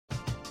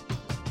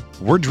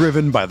We're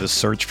driven by the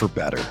search for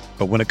better.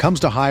 But when it comes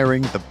to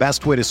hiring, the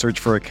best way to search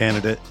for a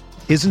candidate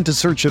isn't to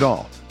search at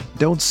all.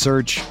 Don't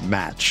search,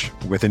 match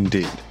with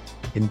Indeed.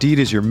 Indeed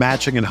is your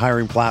matching and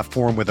hiring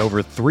platform with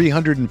over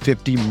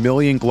 350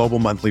 million global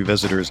monthly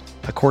visitors,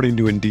 according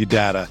to Indeed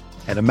data,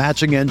 and a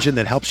matching engine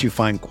that helps you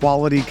find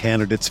quality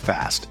candidates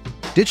fast.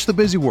 Ditch the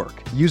busy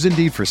work. Use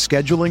Indeed for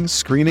scheduling,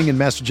 screening, and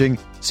messaging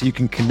so you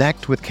can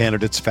connect with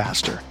candidates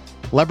faster.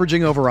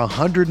 Leveraging over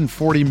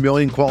 140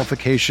 million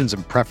qualifications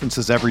and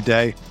preferences every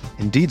day,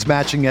 Indeed's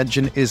matching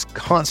engine is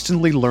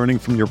constantly learning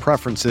from your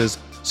preferences,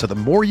 so the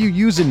more you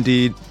use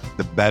Indeed,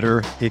 the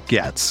better it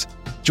gets.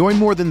 Join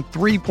more than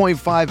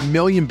 3.5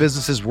 million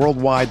businesses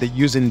worldwide that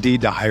use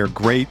Indeed to hire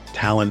great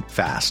talent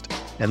fast.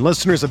 And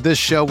listeners of this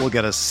show will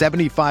get a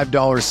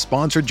 $75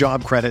 sponsored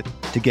job credit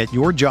to get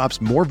your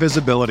jobs more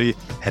visibility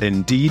at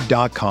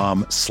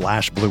Indeed.com/Blue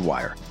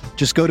Wire.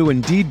 Just go to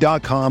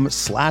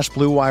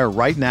Indeed.com/Blue Wire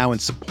right now and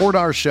support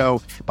our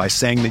show by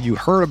saying that you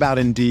heard about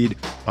Indeed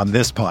on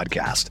this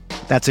podcast.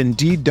 That's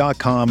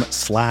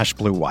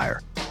Indeed.com/Blue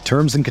Wire.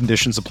 Terms and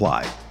conditions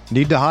apply.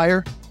 Need to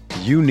hire?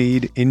 You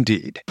need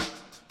Indeed.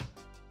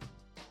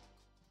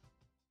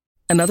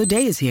 Another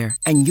day is here,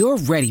 and you're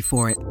ready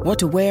for it. What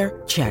to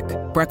wear? Check.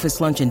 Breakfast,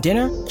 lunch, and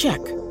dinner?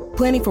 Check.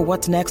 Planning for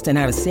what's next and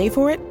how to save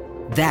for it?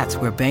 That's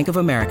where Bank of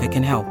America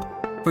can help.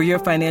 For your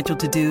financial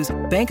to-dos,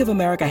 Bank of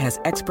America has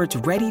experts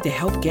ready to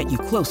help get you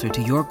closer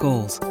to your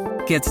goals.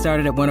 Get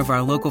started at one of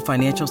our local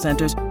financial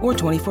centers or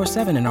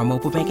 24/7 in our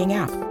mobile banking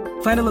app.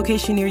 Find a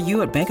location near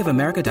you at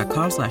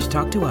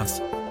bankofamerica.com/talktous.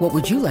 What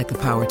would you like the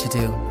power to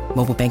do?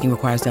 Mobile banking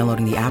requires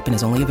downloading the app and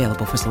is only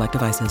available for select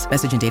devices.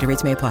 Message and data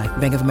rates may apply.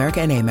 Bank of America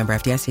N.A., member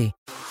FDIC.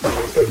 Mayo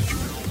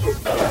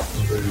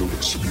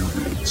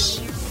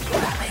Experience.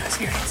 Mayo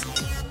Experience.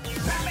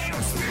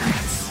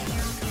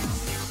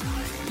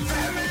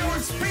 Mayo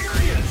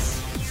Experience.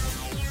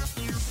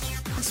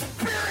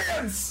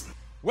 Experience.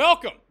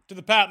 Welcome to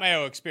the Pat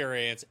Mayo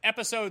Experience,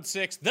 Episode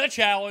 6, The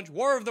Challenge,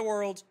 War of the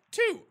Worlds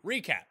 2,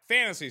 Recap,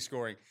 Fantasy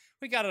Scoring.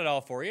 We got it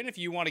all for you, and if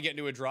you want to get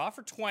into a draw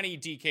for $20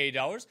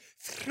 DK,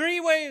 3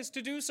 ways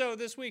to do so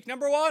this week.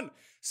 Number 1,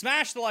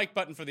 smash the like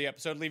button for the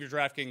episode. Leave your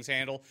DraftKings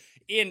handle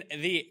in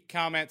the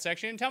comment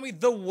section, and tell me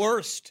the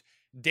worst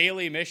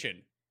daily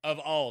mission of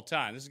all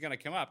time. This is going to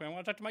come up, and I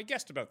want to talk to my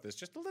guest about this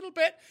just a little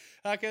bit,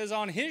 because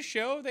on his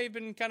show, they've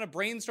been kind of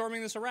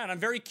brainstorming this around. I'm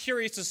very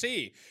curious to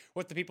see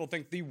what the people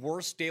think the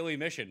worst daily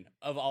mission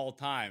of all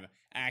time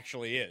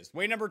actually is.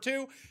 Way number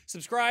 2,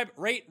 subscribe,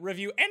 rate,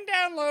 review, and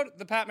download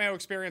the Pat Mayo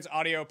Experience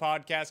audio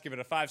podcast. Give it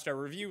a 5-star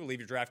review, leave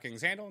your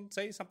DraftKings handle, and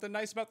say something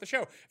nice about the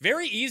show.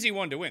 Very easy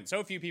one to win.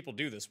 So few people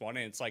do this one,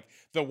 and it's like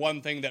the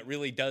one thing that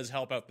really does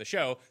help out the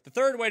show. The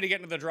third way to get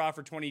into the draw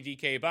for 20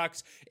 DK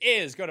bucks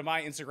is go to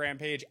my Instagram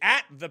page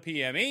at the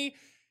PME.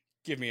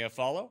 Give me a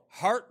follow.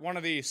 Heart one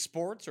of the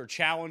sports or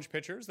challenge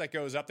pictures that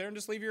goes up there, and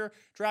just leave your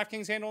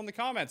DraftKings handle in the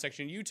comment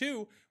section. You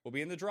too will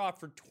be in the draw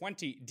for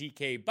 20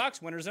 DK bucks.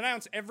 Winners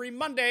announced every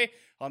Monday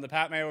on the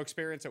Pat Mayo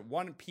Experience at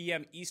 1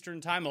 p.m. Eastern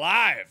Time,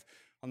 live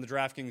on the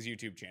DraftKings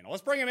YouTube channel.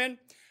 Let's bring him in.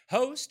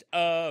 Host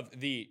of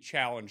the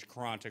Challenge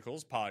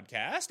Chronicles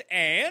podcast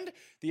and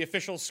the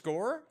official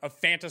scorer of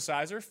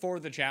Fantasizer for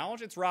the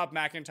Challenge. It's Rob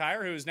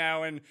McIntyre, who is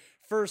now in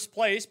first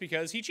place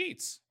because he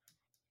cheats.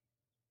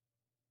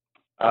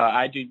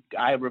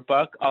 I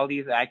rebut all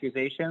these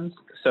accusations,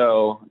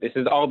 so this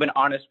has all been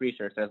honest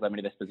research that has led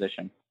me to this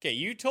position. Okay,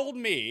 you told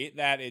me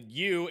that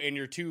you and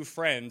your 2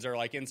 friends are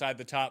like inside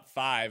the top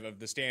 5 of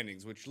the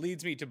standings, which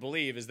leads me to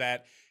believe is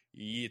that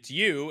it's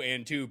you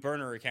and 2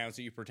 burner accounts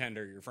that you pretend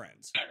are your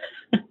friends.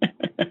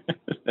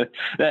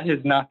 That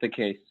is not the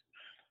case.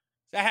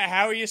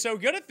 How are you so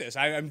good at this?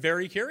 I'm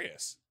very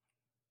curious.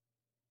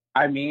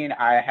 I mean,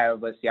 I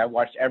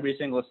watched every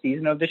single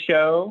season of the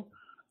show.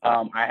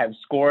 I have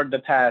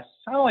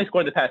only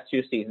scored the past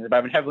 2 seasons, but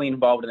I've been heavily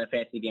involved in the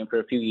fantasy game for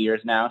a few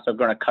years now, so I've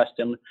grown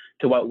accustomed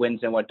to what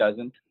wins and what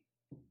doesn't.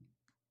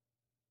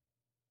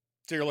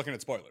 So you're looking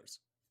at spoilers?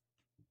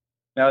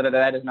 No,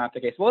 that is not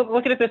the case. Well,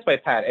 look at it this way,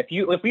 Pat.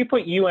 If we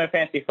put you in a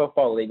fantasy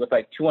football league with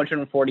like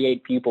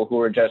 248 people who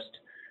are just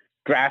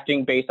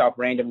drafting based off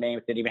random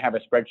names that didn't even have a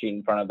spreadsheet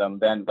in front of them,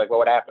 then like what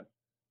would happen?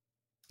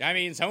 I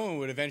mean, someone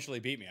would eventually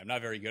beat me. I'm not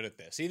very good at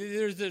this. See,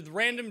 there's the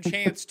random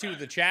chance to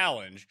the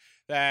challenge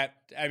that,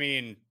 I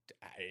mean,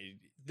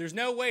 there's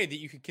no way that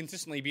you could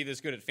consistently be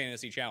this good at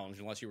Fantasy Challenge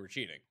unless you were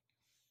cheating.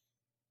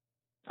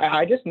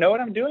 I just know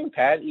what I'm doing,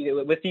 Pat.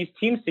 With these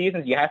team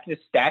seasons, you have to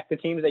just stack the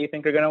teams that you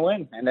think are going to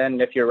win. And then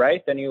if you're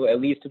right, then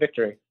it leads to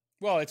victory.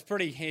 Well, it's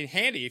pretty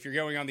handy if you're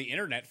going on the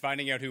internet,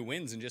 finding out who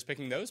wins and just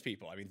picking those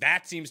people. I mean,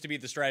 that seems to be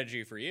the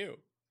strategy for you.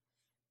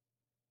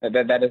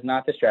 That is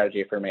not the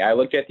strategy for me. I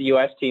looked at the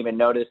U.S. team and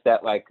noticed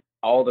that like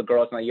all the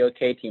girls on the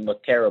UK team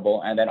looked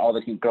terrible, and then all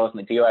the girls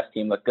on the U.S.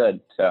 team looked good.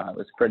 So it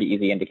was a pretty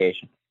easy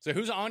indication. So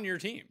who's on your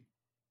team?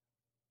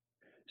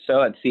 So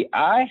let's see.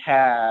 I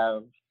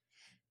have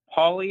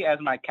Paulie as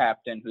my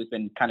captain, who's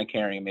been kind of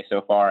carrying me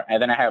so far.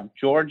 And then I have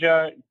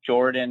Georgia,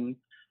 Jordan,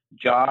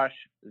 Josh,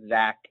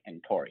 Zach,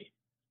 and Tori.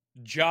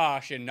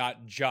 Josh and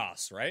not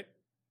Joss, right?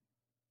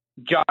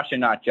 Josh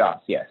and not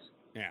Joss, yes.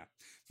 Yeah.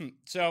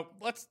 So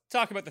let's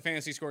talk about the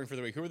fantasy scoring for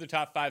the week. Who were the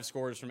top 5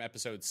 scorers from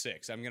episode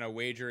 6? I'm going to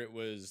wager it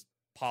was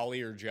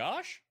Polly or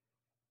Josh.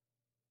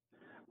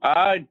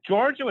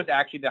 Georgia was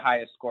actually the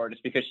highest score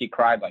just because she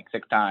cried like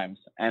 6 times.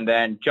 And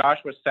then Josh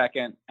was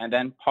second, and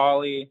then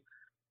Polly,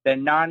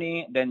 then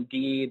Nani, then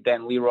Dee,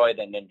 then Leroy,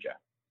 then Ninja.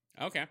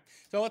 Okay.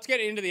 So let's get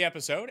into the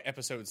episode.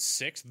 Episode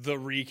 6, the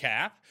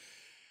recap.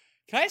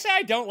 Can I say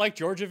I don't like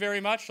Georgia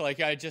very much?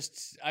 Like,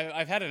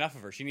 I've had enough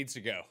of her. She needs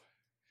to go.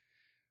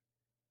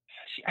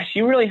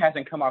 She really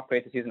hasn't come off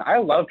great this season. I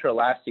loved her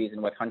last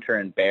season with Hunter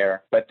and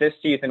Bear, but this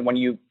season, when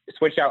you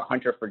switch out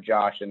Hunter for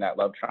Josh in that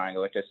love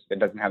triangle, it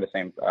doesn't have the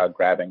same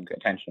grabbing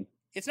attention.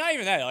 It's not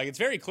even that. Like, it's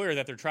very clear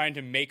that they're trying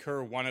to make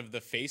her one of the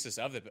faces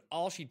of it, but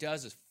all she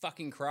does is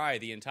fucking cry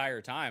the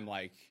entire time.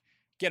 Like,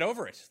 get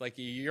over it. Like,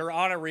 you're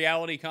on a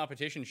reality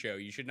competition show.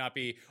 You should not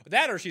be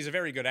that, or she's a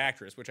very good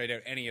actress, which I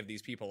doubt any of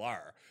these people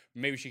are.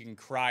 Maybe she can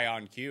cry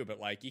on cue, but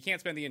like, you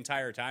can't spend the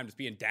entire time just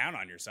being down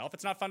on yourself.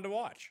 It's not fun to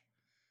watch.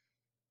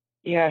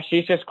 Yeah,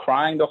 she's just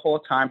crying the whole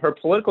time. Her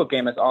political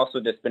game has also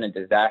just been a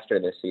disaster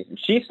this season.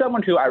 She's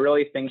someone who I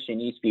really think she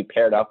needs to be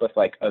paired up with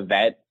like a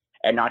vet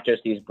and not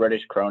just these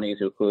British cronies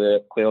who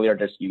clearly are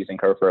just using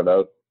her for a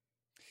vote.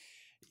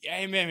 Yeah,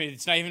 I mean,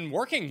 it's not even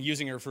working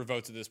using her for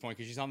votes at this point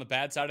because she's on the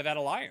bad side of that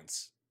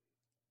alliance.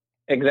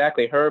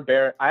 Exactly. Her,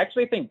 Bear. I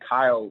actually think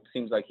Kyle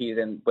seems like he's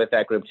in with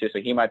that group too, so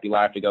he might be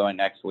live to go in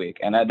next week.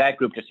 And that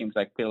group just seems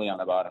like clearly on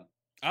the bottom.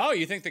 Oh,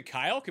 you think that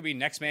Kyle could be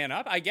next man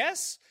up? I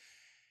guess.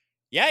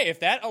 Yeah, if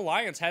that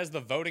alliance has the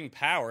voting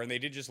power and they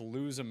did just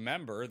lose a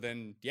member,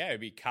 then yeah,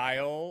 it'd be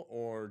Kyle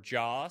or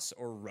Joss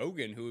or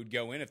Rogan who would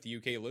go in if the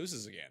UK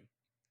loses again.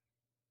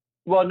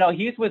 Well, no,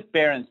 he's with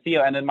Bear and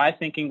Theo, and then my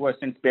thinking was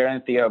since Bear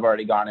and Theo have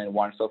already gone in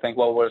once, so think,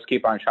 well, we'll just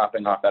keep on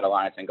chopping off that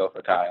alliance and go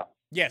for Kyle.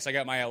 Yes, I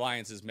got my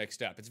alliances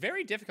mixed up. It's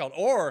very difficult.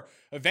 Or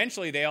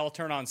eventually they all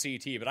turn on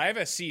CT, but I have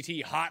a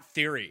CT hot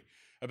theory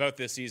about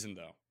this season,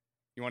 though.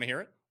 You want to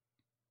hear it?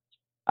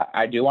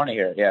 I do want to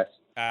hear it, yes.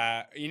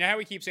 You know how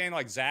we keep saying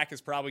like Zach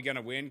is probably going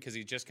to win because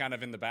he's just kind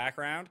of in the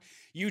background?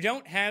 You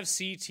don't have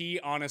CT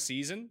on a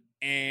season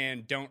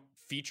and don't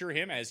feature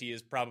him as he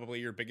is probably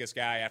your biggest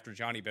guy after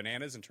Johnny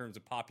Bananas in terms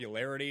of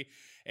popularity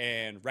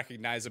and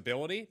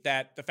recognizability,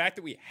 that the fact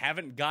that we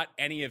haven't got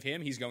any of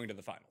him, he's going to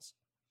the finals.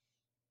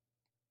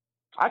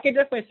 I could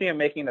definitely see him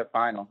making the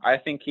final. I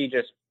think he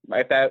just,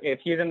 if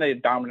he's in the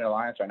dominant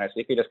alliance right now, so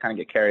he could just kind of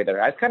get carried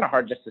there. It's kind of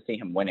hard just to see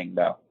him winning,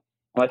 though,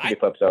 unless he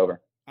flips over.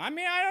 I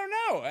mean, I don't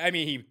know. I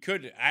mean, he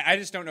could. I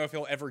just don't know if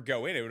he'll ever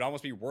go in. It would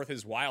almost be worth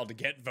his while to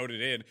get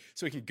voted in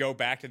so he can go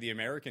back to the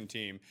American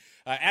team.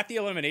 At the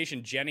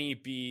elimination, Jenny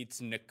beats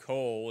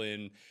Nicole,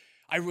 and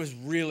I was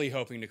really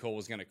hoping Nicole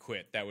was going to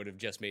quit. That would have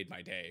just made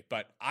my day.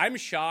 But I'm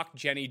shocked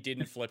Jenny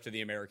didn't flip to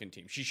the American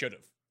team. She should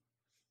have.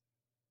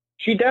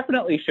 She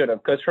definitely should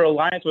have, because her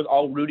alliance was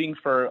all rooting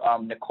for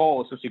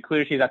Nicole, so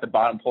she's at the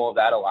bottom pole of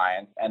that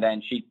alliance, and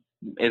then she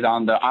is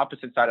on the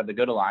opposite side of the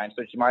good alliance,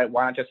 so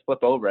why not just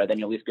flip over, then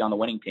you'll at least be on the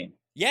winning team.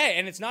 Yeah,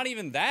 and it's not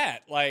even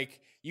that. Like,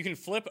 you can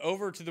flip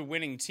over to the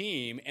winning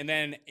team, and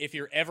then if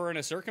you're ever in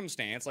a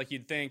circumstance, like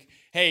you'd think,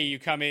 hey, you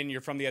come in,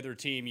 you're from the other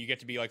team, you get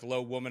to be like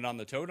low woman on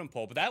the totem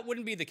pole, but that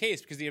wouldn't be the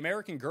case because the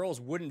American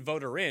girls wouldn't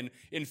vote her in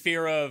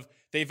fear of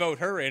they vote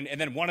her in, and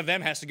then one of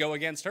them has to go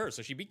against her,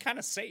 so she'd be kind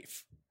of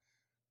safe.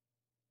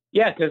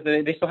 Yeah, because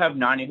they still have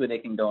Nani who they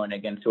can go in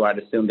against, who I'd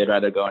assume they'd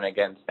rather go in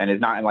against, and is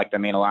not in like the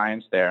main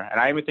alliance there.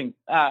 And I even think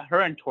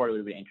her and Tori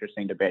would be an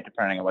interesting debate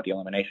depending on what the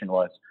elimination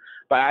was.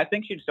 But I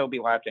think she'd still be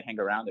allowed to hang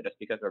around there just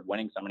because they're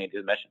winning so many of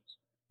these missions.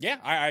 Yeah,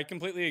 I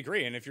completely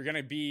agree. And if you're going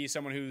to be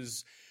someone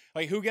who's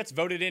like, who gets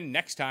voted in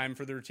next time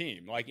for their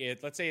team? Like,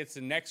 let's say it's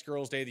the next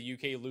Girls' Day, the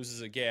UK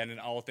loses again,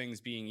 and all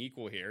things being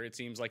equal here, it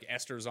seems like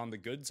Esther's on the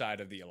good side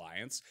of the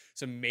alliance.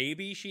 So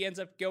maybe she ends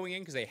up going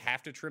in because they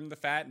have to trim the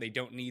fat and they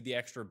don't need the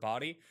extra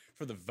body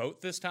for the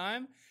vote this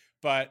time.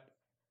 But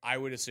I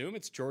would assume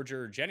it's Georgia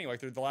or Jenny. Like,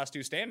 they're the last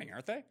two standing,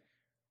 aren't they?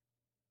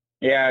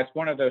 Yeah, it's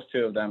one of those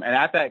two of them. And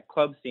at that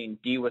club scene,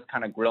 Dee was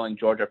kind of grilling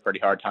Georgia pretty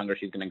hard, telling her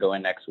she's going to go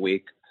in next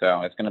week.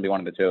 So it's going to be one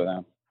of the two of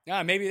them.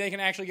 Yeah, maybe they can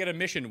actually get a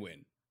mission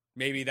win.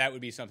 Maybe that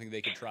would be something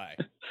they could try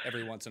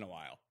every once in a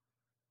while.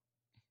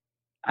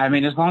 I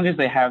mean, as long as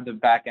they have the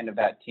back end of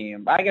that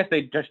team. I guess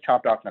they just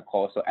chopped off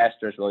Nicole, so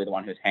Esther's really the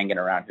one who's hanging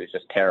around, who's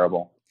just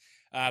terrible.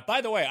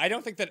 By the way, I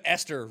don't think that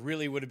Esther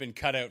really would have been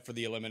cut out for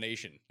the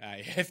elimination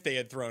if they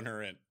had thrown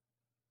her in.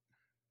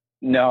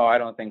 No, I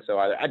don't think so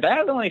either. That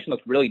elimination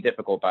looks really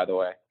difficult, by the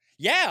way.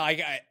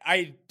 Yeah,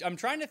 I'm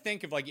trying to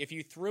think of, like, if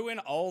you threw in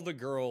all the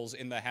girls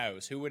in the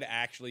house, who would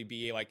actually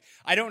be, like,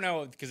 I don't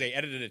know, because they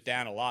edited it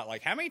down a lot.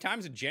 Like, how many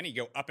times did Jenny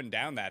go up and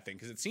down that thing?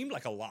 Because it seemed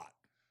like a lot.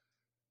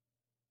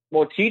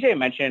 Well, TJ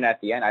mentioned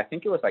at the end, I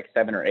think it was like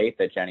 7 or 8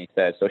 that Jenny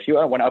said. So she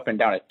went up and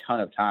down a ton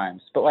of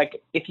times. But,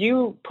 like, if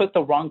you put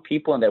the wrong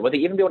people in there, would they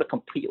even be able to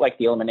complete, like,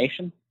 the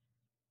elimination?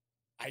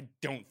 I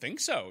don't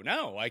think so,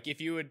 no. Like, if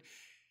you would,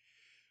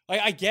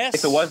 like, I guess.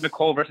 If it was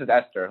Nicole versus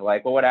Esther,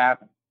 like, what would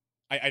happen?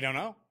 I don't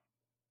know.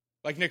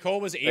 Like, Nicole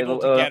was able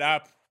to get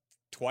up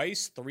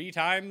twice, 3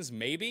 times,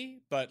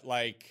 maybe. But,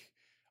 like,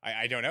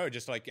 I don't know.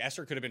 Just like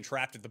Esther could have been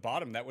trapped at the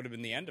bottom. That would have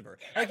been the end of her.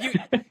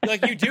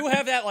 Like you do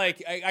have that,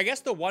 like, I guess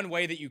the one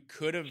way that you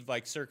could have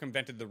like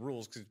circumvented the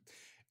rules, because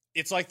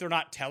it's like they're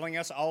not telling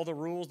us all the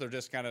rules. They're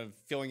just kind of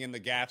filling in the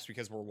gaps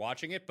because we're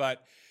watching it.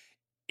 But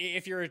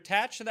if you're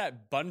attached to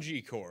that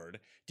bungee cord,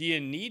 do you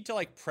need to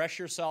like press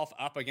yourself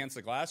up against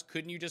the glass?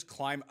 Couldn't you just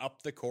climb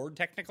up the cord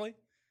technically?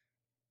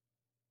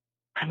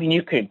 I mean,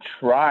 you could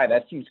try.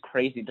 That seems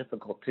crazy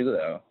difficult too,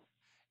 though.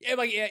 Yeah,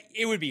 like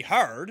it would be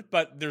hard,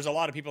 but there's a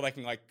lot of people that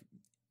can, like,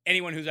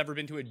 anyone who's ever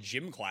been to a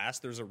gym class,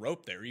 there's a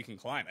rope there, you can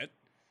climb it.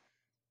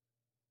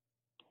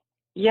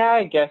 Yeah,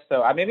 I guess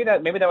so. Maybe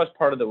that was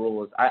part of the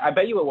rules. I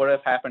bet you what would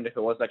have happened if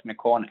it was like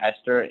Nicole and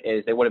Esther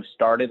is they would have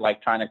started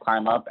like trying to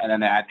climb up, and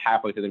then at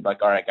halfway through they'd be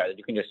like, all right, guys,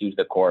 you can just use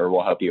the cord.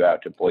 We'll help you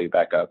out to pull you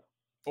back up.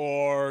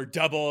 Or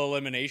double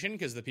elimination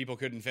because the people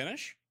couldn't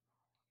finish.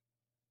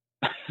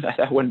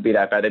 That wouldn't be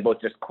that bad. They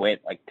both just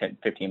quit like 10,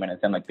 15 minutes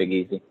in, like Big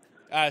Easy.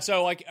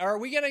 So, like, are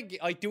we going to,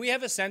 like, do we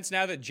have a sense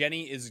now that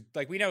Jenny is,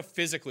 like, we know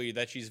physically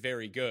that she's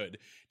very good.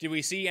 Did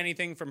we see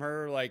anything from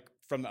her, like,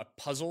 from a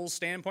puzzle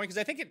standpoint? Because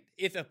I think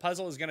if a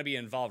puzzle is going to be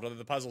involved, although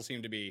the puzzle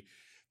seemed to be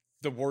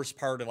the worst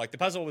part of, like, the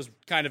puzzle was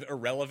kind of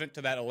irrelevant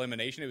to that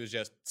elimination. It was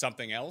just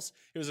something else.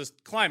 It was a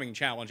climbing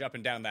challenge up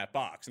and down that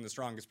box, and the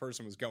strongest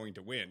person was going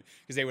to win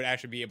because they would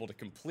actually be able to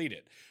complete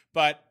it.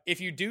 But if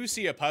you do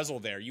see a puzzle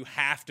there, you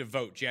have to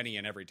vote Jenny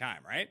in every time,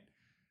 right?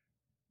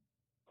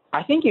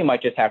 I think you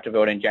might just have to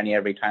vote in Jenny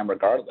every time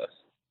regardless.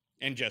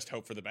 And just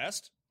hope for the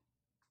best?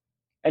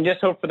 And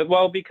just hope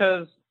for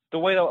because the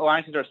way the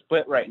alliances are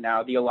split right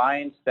now, the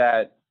alliance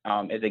that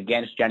is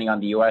against Jenny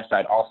on the U.S.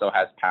 side also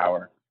has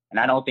power.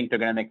 And I don't think they're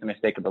going to make the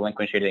mistake of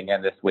relinquishing it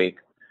again this week.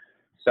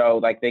 So,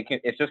 like,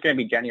 it's just going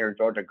to be Jenny or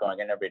Georgia going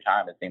in every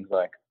time, it seems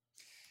like.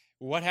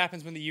 What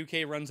happens when the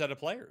UK runs out of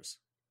players?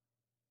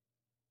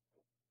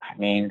 I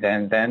mean,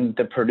 then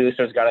the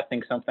producers got to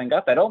think something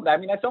up. That's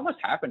almost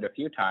happened a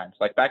few times.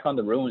 Like back on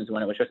the Ruins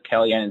when it was just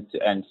Kelly and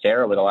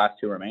Sarah were the last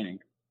two remaining.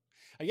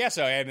 I guess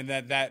so. I mean,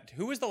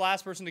 who was the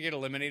last person to get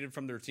eliminated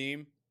from their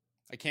team?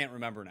 I can't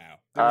remember now.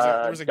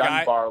 There was a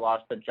guy. Dunbar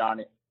lost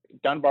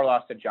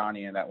to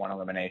Johnny in that one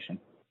elimination.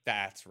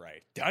 That's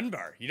right.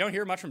 Dunbar. You don't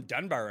hear much from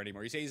Dunbar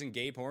anymore. You say he's in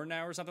gay porn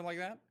now or something like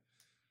that?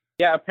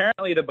 Yeah,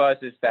 apparently the buzz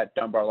is that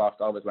Dunbar lost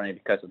all of his money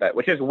because of that,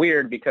 which is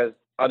weird because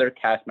other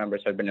cast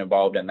members have been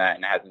involved in that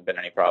and it hasn't been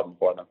any problem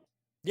for them.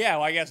 Yeah,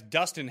 well, I guess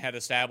Dustin had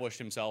established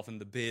himself in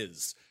the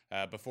biz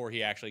before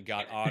he actually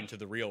got onto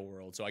the real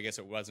world, so I guess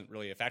it wasn't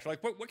really a factor.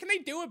 Like, what can they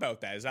do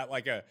about that? Is that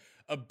like a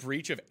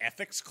breach of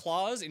ethics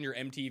clause in your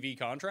MTV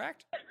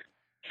contract?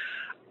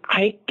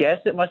 I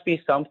guess it must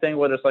be something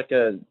where there's like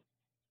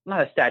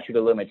not a statute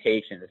of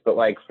limitations, but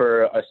like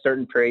for a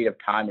certain period of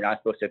time, you're not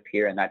supposed to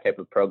appear in that type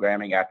of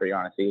programming after you're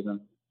on a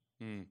season.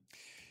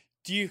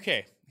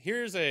 Okay,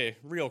 here's a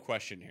real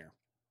question here.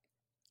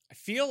 I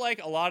feel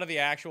like a lot of the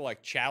actual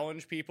like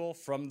challenge people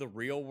from the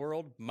real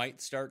world might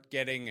start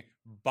getting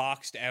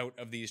boxed out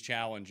of these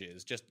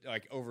challenges just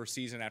like over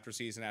season after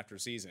season after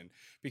season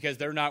because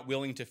they're not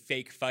willing to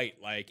fake fight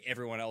like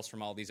everyone else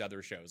from all these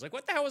other shows. Like,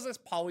 what the hell was this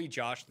Pauly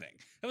Josh thing?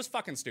 That was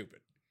fucking stupid.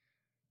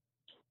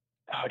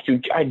 Oh,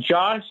 dude,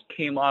 Josh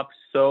came up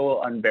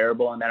so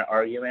unbearable in that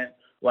argument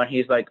when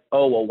he's like,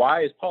 oh, well,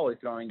 why is Pauly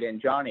throwing in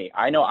Johnny?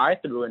 I know I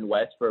threw in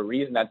Wes for a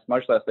reason that's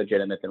much less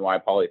legitimate than why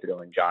Pauly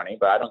threw in Johnny,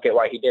 but I don't get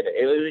why he did it.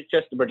 It was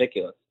just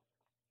ridiculous.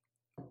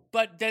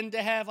 But then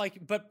to have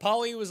but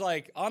Pauly was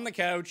like on the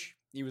couch,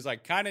 he was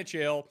like kind of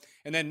chill,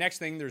 and then next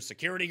thing there's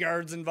security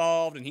guards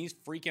involved, and he's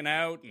freaking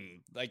out,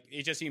 and like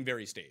it just seemed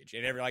very staged.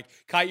 And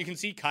you can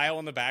see Kyle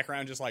in the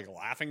background just like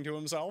laughing to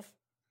himself.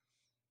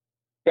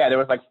 Yeah, there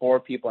was like 4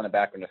 people in the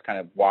background just kind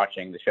of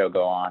watching the show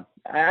go on.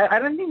 I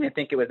don't even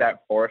think it was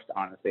that forced,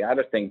 honestly. I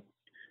just think,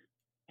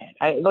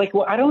 I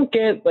don't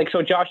get, like,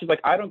 so Josh is like,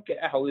 I don't get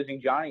how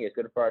losing Johnny is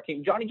good for our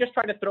team. Johnny just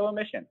tried to throw a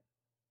mission.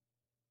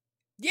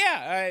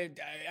 Yeah,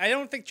 I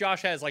don't think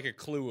Josh has like a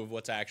clue of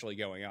what's actually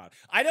going on.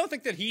 I don't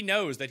think that he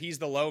knows that he's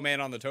the low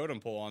man on the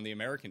totem pole on the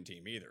American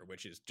team either,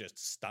 which is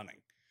just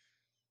stunning.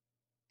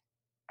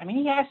 I mean,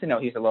 he has to know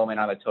he's the low man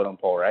on the totem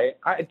pole, right?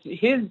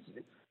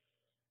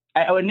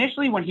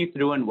 Initially, when he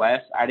threw in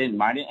Wes, I didn't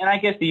mind it, and I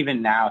guess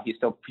even now he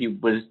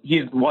was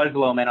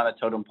low man on the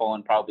totem pole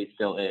and probably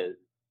still is.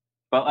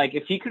 But like,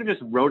 if he could have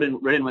just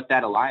ridden with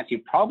that alliance, he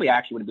probably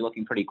actually would be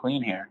looking pretty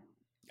clean here.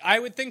 I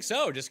would think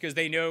so, just because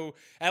they know,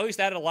 at least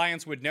that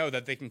alliance would know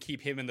that they can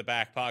keep him in the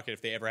back pocket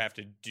if they ever have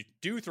to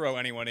do throw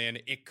anyone in.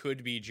 It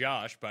could be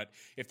Josh, but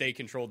if they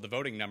controlled the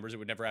voting numbers, it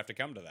would never have to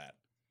come to that.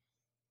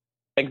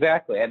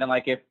 Exactly, and then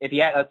like if he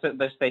had,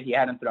 let's say he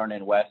hadn't thrown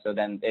in Wes, so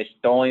then the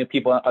only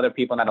other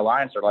people in that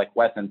alliance are like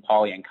Wes and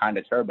Pauly and kind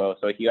of Turbo.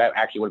 So he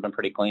actually would have been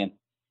pretty clean.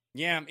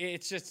 Yeah,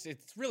 it's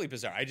really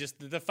bizarre.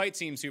 The fight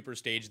seems super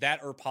staged. That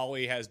or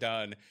Pauly has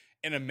done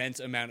an immense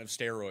amount of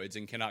steroids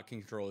and cannot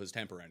control his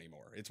temper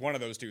anymore. It's one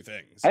of those two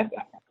things.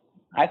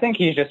 I think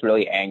he's just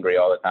really angry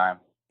all the time.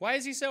 Why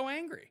is he so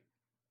angry?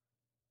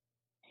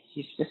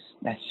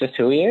 That's just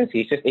who he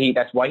is.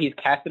 That's why he's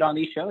casted on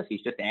these shows.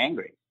 He's just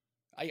angry.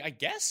 I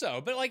guess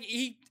so, but like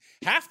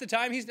half the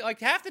time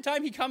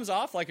he comes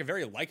off like a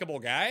very likable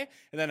guy,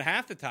 and then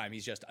half the time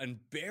he's just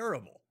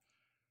unbearable.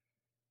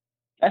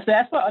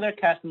 That's what other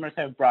customers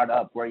have brought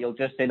up, where you'll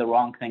just say the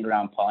wrong thing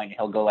around Paulie and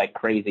he'll go like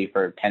crazy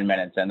for 10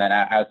 minutes. And then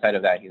outside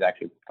of that, he's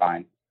actually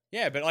fine.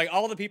 Yeah, but like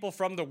all the people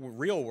from the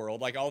real world,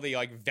 like all the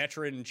like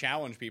veteran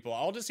challenge people,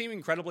 all just seem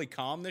incredibly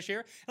calm this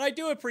year. And I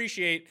do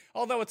appreciate,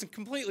 although it's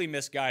completely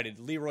misguided,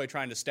 Leroy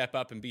trying to step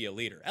up and be a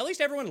leader. At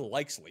least everyone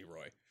likes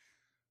Leroy.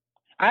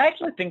 I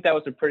actually think that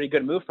was a pretty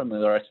good move from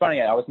Leroy. It's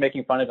funny, I was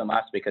making fun of him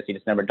last week because he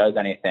just never does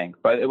anything.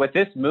 But with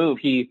this move,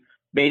 he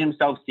made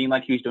himself seem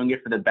like he was doing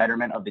it for the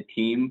betterment of the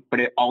team, but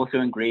it also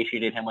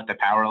ingratiated him with the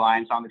power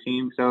lines on the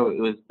team. So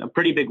it was a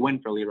pretty big win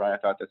for Leroy, I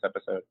thought, this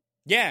episode.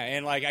 Yeah,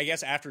 and like I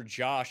guess after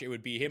Josh, it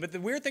would be him. But the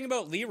weird thing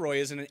about Leroy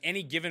is in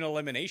any given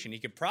elimination, he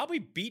could probably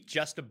beat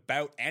just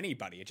about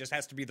anybody. It just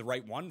has to be the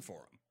right one for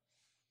him.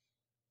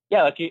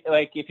 Yeah, like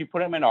if you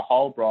put him in a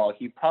hall brawl,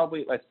 he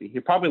probably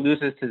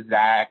loses to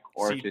Zach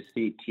or to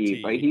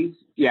CT. But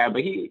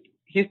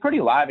he's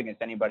pretty live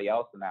against anybody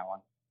else in that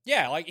one.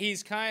 Yeah, like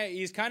he's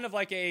kind of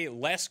like a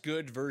less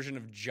good version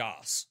of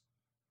Joss.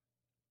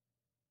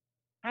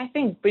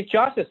 But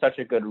Josh is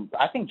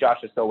I think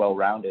Josh is so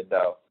well-rounded,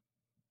 though.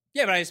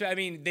 Yeah, but I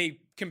mean,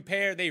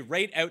 they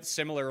rate out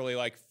similarly,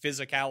 like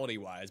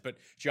physicality-wise, but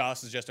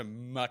Joss is just a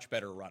much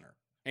better runner,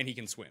 and he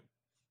can swim,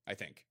 I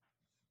think.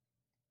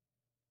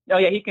 Oh,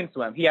 yeah, he can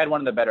swim. He had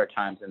one of the better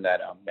times in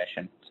that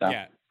mission. So.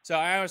 Yeah. So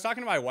I was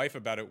talking to my wife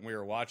about it when we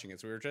were watching it.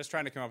 So we were just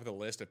trying to come up with a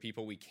list of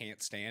people we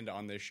can't stand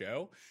on this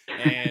show.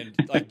 And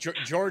like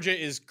Georgia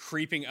is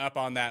creeping up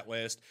on that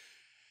list.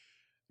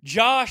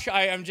 Josh,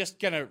 I'm just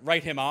going to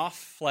write him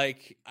off.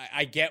 Like,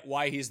 I get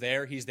why he's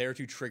there. He's there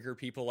to trigger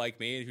people like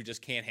me who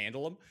just can't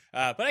handle him.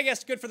 But I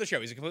guess good for the show.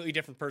 He's a completely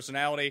different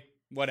personality,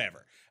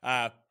 whatever.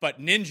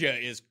 But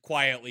Ninja is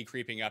quietly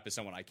creeping up as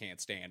someone I can't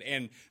stand.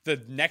 And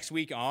the next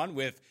week on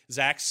with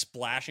Zach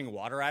splashing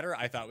water at her,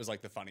 I thought was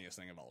like the funniest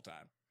thing of all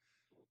time.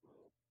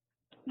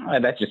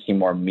 That just seemed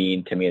more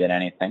mean to me than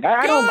anything.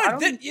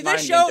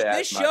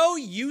 This show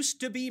used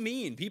to be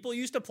mean. People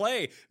used to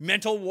play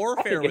mental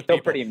warfare with people. It's still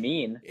people. Pretty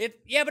mean.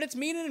 But it's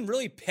mean in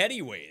really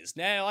petty ways.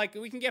 Now, like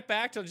we can get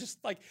back to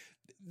just like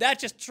that.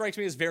 Just strikes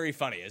me as very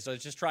funny. It's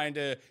just trying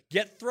to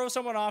throw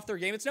someone off their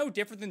game. It's no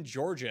different than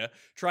Georgia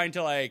trying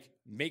to like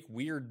make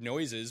weird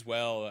noises.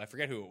 Well, I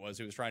forget who it was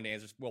who was trying to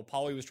answer. Well,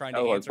 Paulie was trying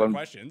to answer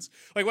questions.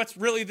 Like, what's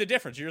really the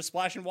difference? You're just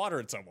splashing water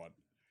at someone.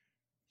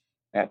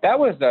 Yeah, that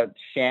was a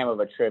sham of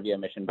a trivia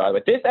mission, by the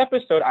way. This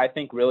episode, I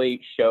think,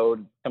 really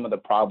showed some of the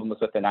problems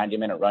with the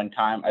 90-minute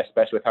runtime,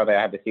 especially with how they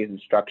have the season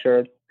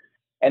structured.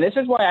 And this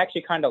is why I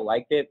actually kind of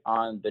liked it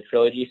on the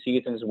trilogy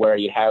seasons, where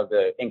you have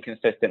the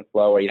inconsistent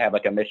flow, where you'd have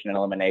like a mission and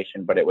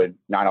elimination, but it would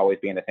not always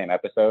be in the same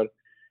episode.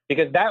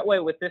 Because that way,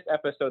 with this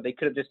episode, they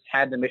could have just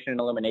had the mission and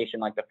elimination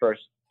like the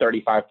first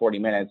 35, 40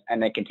 minutes,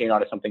 and then continue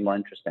on to something more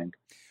interesting.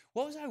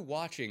 What was I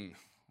watching?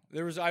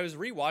 I was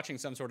rewatching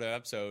some sort of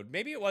episode.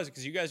 Maybe it was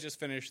because you guys just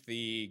finished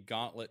the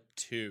Gauntlet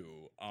 2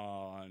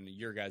 on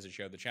your guys'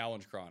 show, The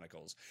Challenge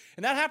Chronicles.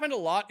 And that happened a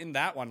lot in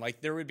that one.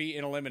 Like, there would be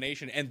an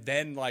elimination, and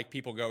then, like,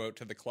 people go out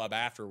to the club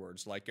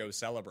afterwards, like, go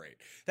celebrate.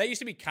 That used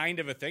to be kind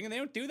of a thing, and they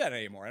don't do that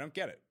anymore. I don't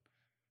get it.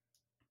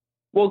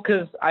 Well,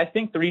 because I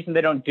think the reason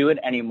they don't do it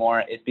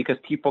anymore is because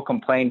people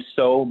complain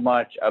so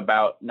much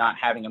about not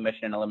having a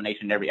mission and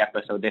elimination in every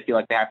episode. They feel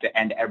like they have to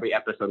end every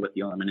episode with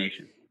the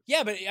elimination.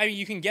 Yeah, but I mean,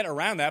 you can get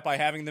around that by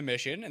having the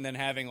mission and then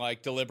having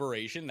like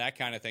deliberation, that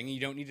kind of thing. You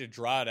don't need to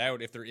draw it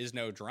out if there is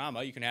no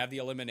drama. You can have the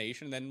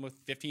elimination, and then with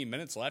 15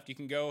 minutes left, you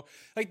can go.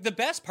 Like, the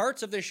best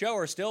parts of this show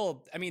are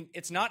still, I mean,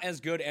 it's not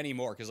as good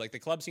anymore because like the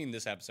club scene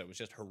this episode was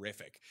just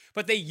horrific.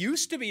 But they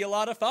used to be a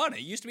lot of fun.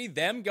 It used to be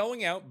them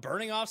going out,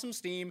 burning off some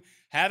steam,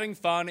 having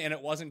fun, and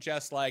it wasn't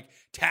just like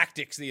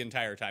tactics the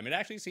entire time. It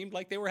actually seemed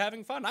like they were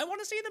having fun. I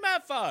want to see them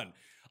have fun.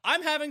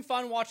 I'm having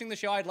fun watching the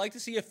show. I'd like to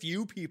see a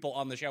few people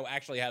on the show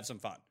actually have some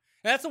fun.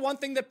 And that's the one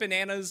thing that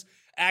Bananas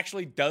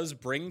actually does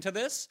bring to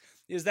this,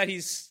 is that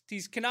he's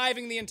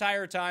conniving the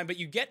entire time, but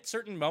you get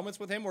certain moments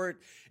with him where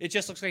it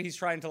just looks like he's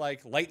trying to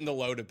like lighten the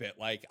load a bit.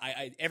 Like,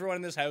 everyone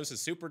in this house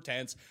is super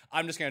tense.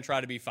 I'm just going to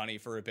try to be funny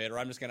for a bit, or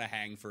I'm just going to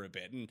hang for a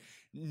bit. And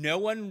no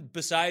one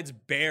besides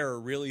Bear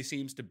really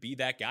seems to be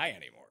that guy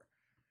anymore.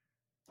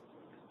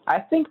 I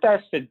think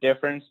that's the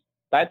difference.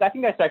 I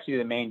think that's actually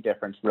the main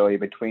difference, really,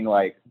 between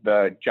like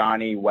the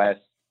Johnny,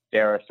 West,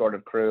 Sarah sort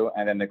of crew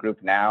and then the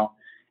group now,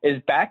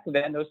 is back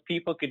then those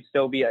people could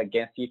still be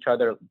against each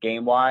other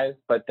game-wise,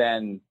 but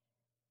then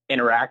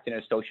interact in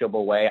a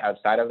sociable way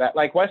outside of that.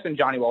 Like, West and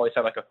Johnny will always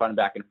have like a fun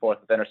back and forth,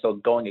 but then are still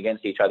going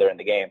against each other in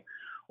the game.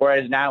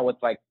 Whereas now with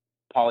like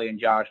Paulie and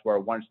Josh, where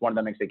once one of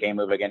them makes a game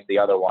move against the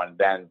other one,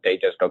 then they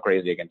just go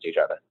crazy against each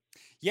other.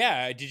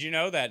 Yeah, did you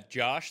know that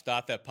Josh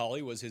thought that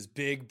Paulie was his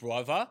big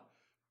brother?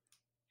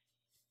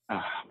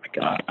 Oh my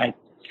God.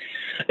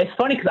 It's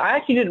funny because I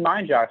actually didn't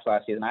mind Josh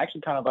last season. I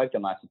actually kind of liked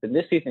him last season.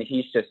 This season,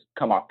 he's just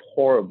come off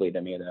horribly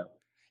to me, though.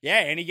 Yeah,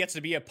 and he gets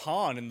to be a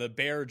pawn in the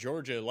Bear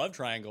Georgia love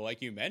triangle,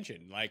 like you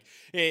mentioned. Like,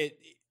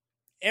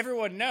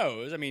 everyone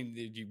knows, I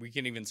mean, we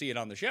can even see it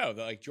on the show,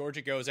 that like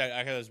Georgia goes out.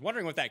 I was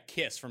wondering what that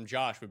kiss from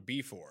Josh would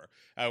be for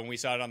when we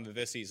saw it on the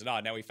This Season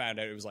On. Now we found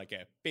out it was like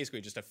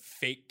basically just a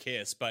fake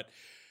kiss. But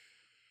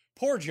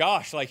poor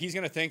Josh, like he's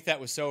going to think that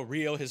was so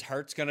real. His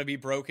heart's going to be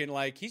broken.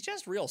 Like he's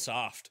just real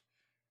soft.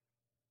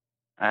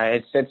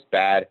 It's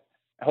bad.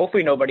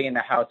 Hopefully nobody in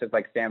the house is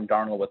like Sam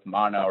Darnold with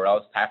mono, or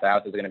else half the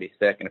house is going to be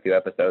sick in a few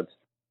episodes.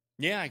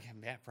 Yeah,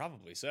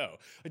 probably so.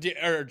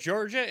 Are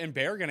Georgia and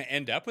Bear going to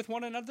end up with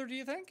one another, do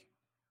you think?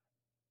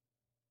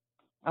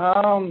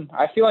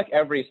 I feel like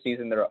every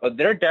season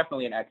they're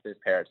definitely an exes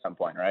pair at some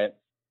point, right?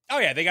 Oh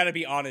yeah, they got to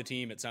be on a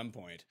team at some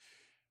point.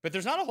 But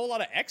there's not a whole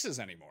lot of exes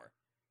anymore.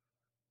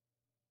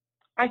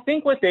 I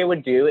think what they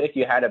would do if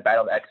you had a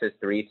Battle of Exes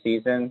 3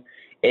 season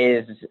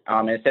is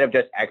instead of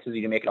just exes,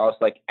 you can make it also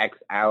like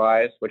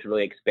ex-allies, which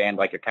really expand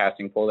like your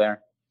casting pool there.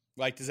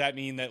 Like, does that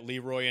mean that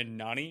Leroy and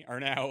Nany are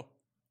now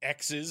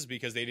exes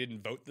because they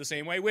didn't vote the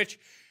same way? Which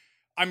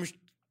I'm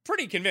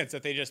pretty convinced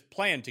that they just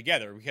planned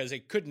together, because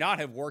it could not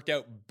have worked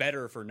out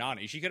better for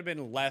Nany. She could have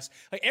been less,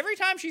 like every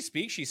time she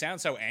speaks, she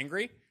sounds so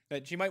angry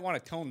that she might want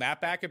to tone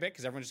that back a bit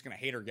because everyone's just going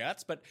to hate her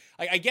guts. But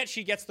I get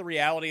she gets the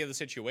reality of the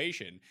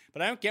situation,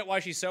 but I don't get why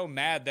she's so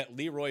mad that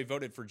Leroy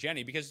voted for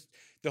Jenny, because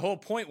the whole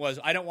point was,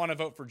 I don't want to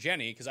vote for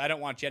Jenny because I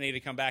don't want Jenny to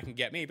come back and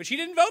get me. But she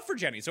didn't vote for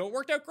Jenny, so it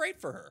worked out great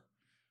for her.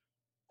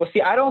 Well,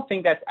 see, I don't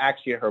think that's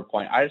actually her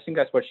point. I just think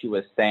that's what she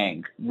was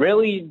saying.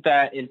 Really,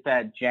 that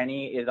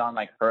Jenny is on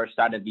like her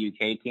side of the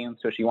UK team,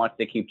 so she wants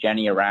to keep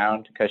Jenny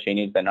around because she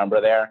needs the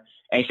number there,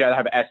 and she'd rather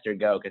have Esther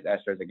go because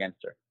Esther's against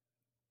her.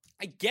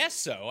 I guess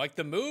so. Like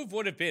the move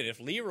would have been, if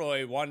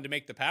Leroy wanted to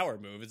make the power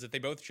move, is that they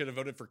both should have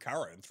voted for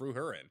Cara and threw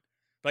her in.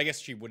 But I guess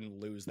she wouldn't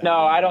lose that. No,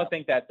 I don't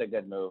think that's a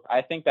good move.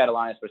 I think that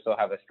alliance would still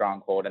have a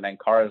stronghold, and then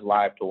Cara's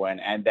live to win,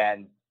 and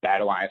then that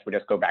alliance would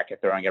just go back to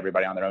throwing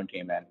everybody on their own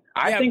team in.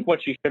 I think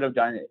what she should have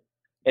done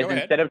is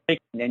instead of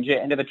taking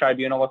Ninja into the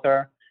tribunal with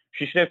her,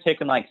 she should have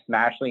taken like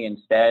Smashley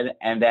instead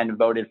and then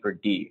voted for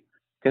D.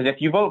 Because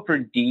if you vote for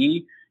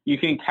D, you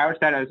can couch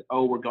that as,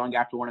 oh, we're going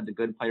after one of the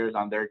good players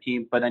on their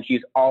team, but then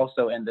she's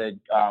also in the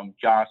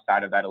Josh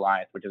side of that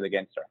alliance, which is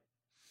against her.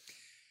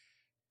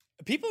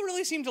 People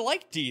really seem to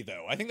like D,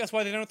 though. I think that's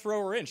why they don't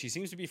throw her in. She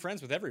seems to be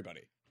friends with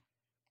everybody.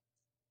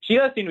 She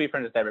does seem to be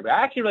friends with everybody.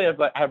 I actually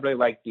have really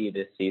liked D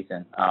this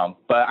season.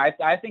 But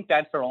I think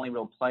that's her only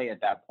real play at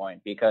that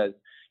point, because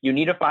you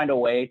need to find a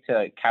way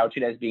to couch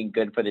it as being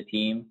good for the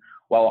team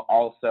while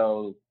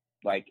also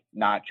like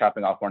not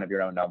chopping off one of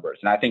your own numbers.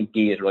 And I think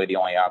D is really the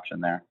only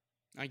option there.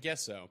 I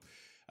guess so.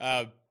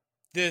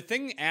 The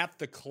thing at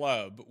the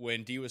club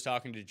when Dee was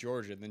talking to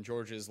Georgia, and then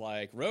Georgia's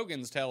like,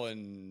 Rogan's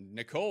telling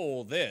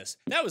Nicole this.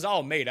 That was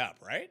all made up,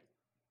 right?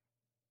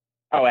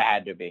 Oh, it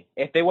had to be.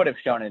 If they would have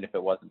shown it if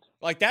it wasn't.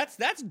 Like, that's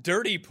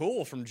dirty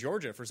pool from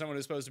Georgia for someone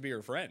who's supposed to be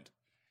her friend.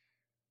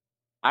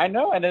 I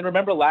know. And then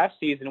remember last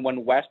season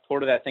when West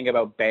told her that thing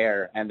about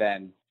Bear, and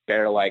then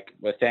Bear like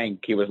was saying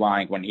he was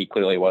lying when he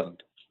clearly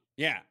wasn't.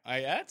 Yeah,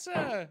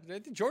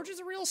 Georgia's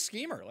a real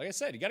schemer. Like I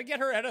said, you got to get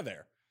her out of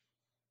there.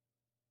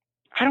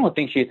 I don't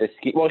think she's a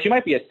schemer. Well, she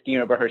might be a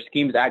schemer, but her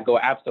schemes go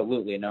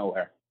absolutely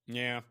nowhere.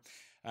 Yeah.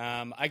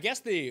 I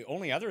guess the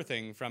only other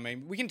thing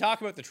we can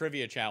talk about the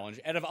trivia challenge.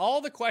 Out of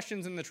all the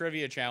questions in the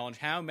trivia challenge,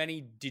 how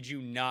many did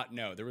you not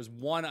know? There was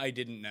one I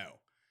didn't know.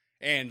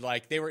 And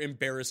like, they were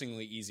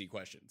embarrassingly easy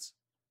questions.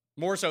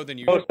 More so than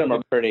usual. Most of them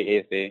are pretty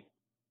easy.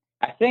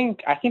 I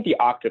think the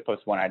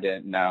octopus one I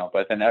didn't know,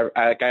 but then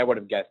I would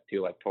have guessed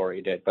too, like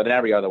Tori did. But then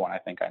every other one I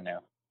think I knew.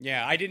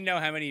 Yeah, I didn't know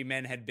how many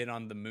men had been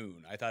on the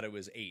moon. I thought it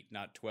was 8,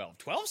 not 12.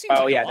 12 seems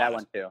like a lot. That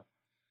one too.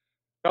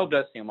 12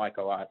 does seem like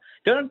a lot.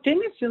 Didn't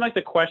it seem like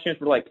the questions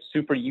were like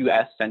super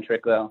U.S.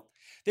 centric though?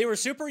 They were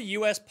super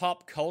U.S.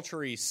 pop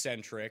culture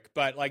centric,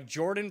 but like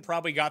Jordan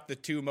probably got the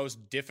 2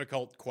 most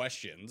difficult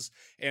questions,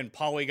 and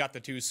Polly got the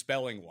 2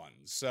 spelling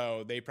ones.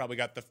 So they probably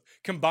got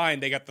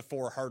combined, they got the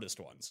 4 hardest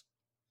ones.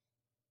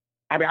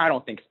 I mean, I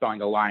don't think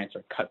spelling Alliance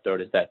or Cutthroat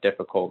is that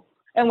difficult.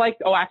 And like,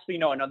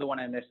 another one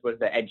I missed was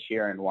the Ed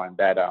Sheeran one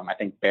that I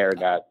think Bear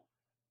got.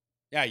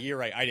 Yeah, you're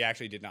right. I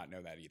actually did not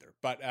know that either.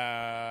 But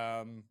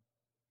yeah.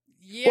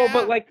 Well,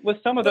 but like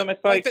with some of them,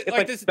 it's like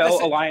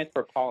spell Alliance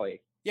for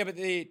Polly. Yeah, but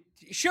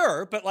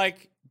but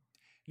like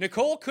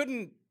Nicole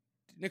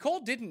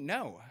didn't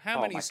know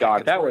how many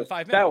seconds were in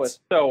 5 minutes. That was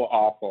so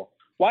awful.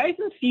 Why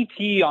isn't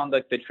CT on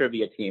the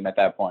trivia team at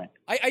that point?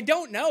 I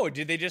don't know.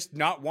 Did they just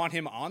not want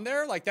him on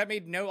there? Like that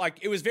made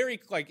it was very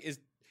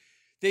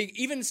they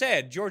even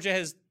said, Georgia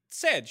has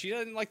said she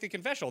doesn't like the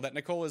confessional that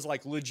Nicole is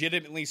like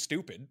legitimately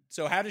stupid.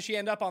 So how does she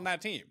end up on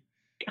that team?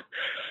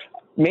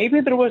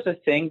 Maybe there was a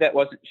thing that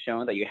wasn't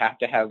shown that you have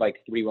to have like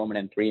 3 women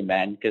and 3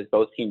 men, because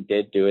both teams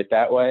did do it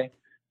that way.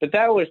 But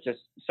that was just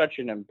such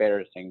an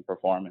embarrassing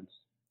performance.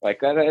 Like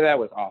that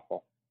was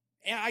awful.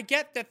 And I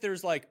get that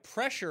there's like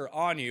pressure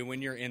on you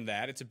when you're in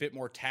that. It's a bit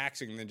more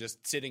taxing than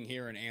just sitting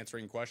here and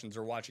answering questions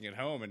or watching at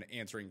home and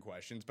answering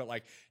questions. But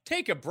like,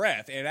 take a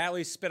breath and at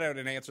least spit out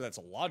an answer that's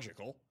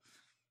logical.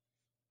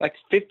 Like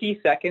 50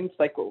 seconds?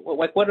 Like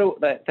what?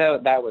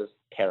 That was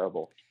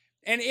terrible.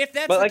 And if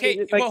that's But, the like, case,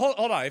 it's like- well,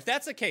 hold on. If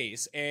that's the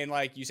case, and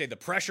like you say, the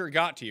pressure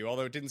got to you,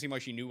 although it didn't seem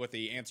like she knew what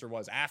the answer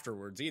was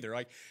afterwards either.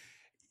 Like,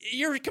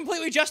 you're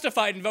completely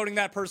justified in voting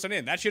that person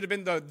in. That should have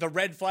been the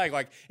red flag.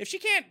 Like, if she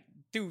can't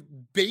do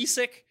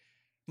basic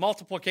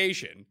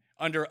multiplication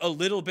under a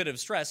little bit of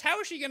stress, how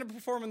is she going to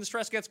perform when the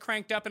stress gets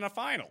cranked up in a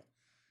final?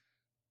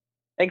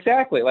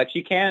 Exactly. Like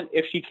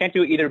if she can't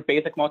do either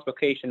basic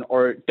multiplication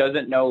or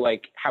doesn't know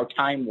like how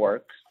time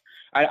works,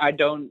 I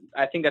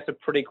think that's a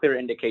pretty clear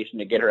indication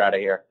to get her out of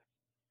here.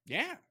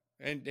 Yeah.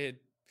 And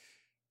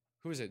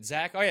who is it?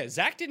 Zach? Oh yeah.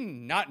 Zach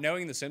didn't not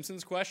knowing the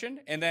Simpsons question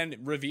and then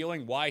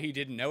revealing why he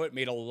didn't know it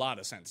made a lot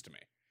of sense to me.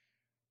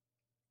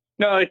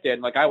 No, it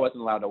did. Like I wasn't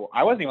even allowed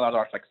to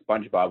watch like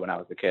SpongeBob when I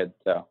was a kid.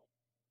 So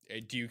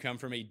Do you come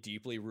from a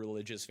deeply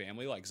religious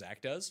family like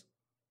Zach does?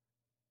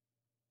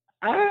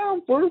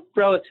 we're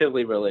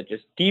relatively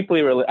religious,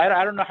 deeply religious.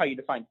 I don't know how you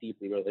define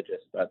deeply religious,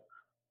 but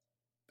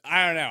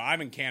I don't know. I'm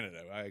in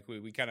Canada.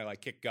 We kind of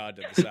like kick God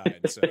to the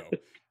side.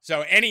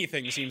 So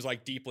anything seems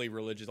like deeply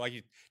religious. Like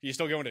you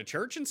still going to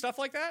church and stuff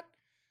like that?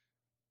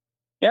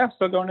 yeah,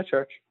 still going to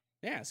church.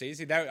 Yeah. See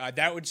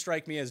that would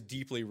strike me as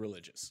deeply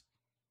religious.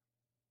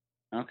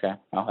 Okay,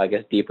 well, I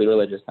guess deeply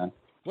religious then.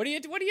 What do you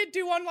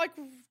do on like?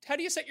 How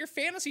do you set your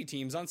fantasy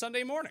teams on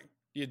Sunday morning?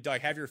 You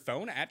like have your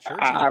phone at church?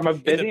 I'm a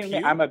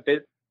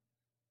bit.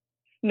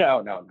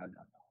 No.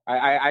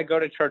 I go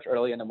to church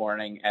early in the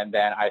morning and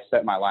then I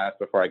set my lineups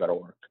before I go to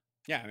work.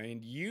 Yeah, I mean,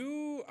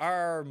 you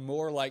are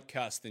more like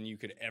Cuss than you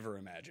could ever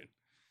imagine.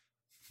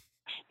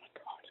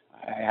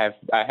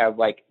 I have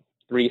like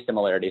 3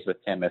 similarities with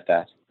Tim, if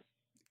that.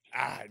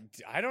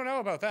 I don't know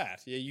about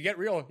that. Yeah, you get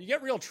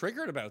real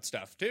triggered about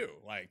stuff too.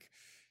 Like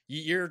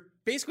you're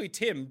basically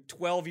Tim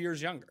 12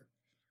 years younger.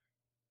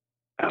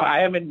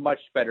 I am in much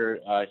better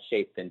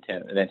shape than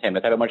Tim. I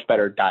have a much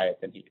better diet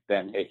than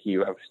he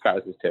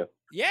espouses to.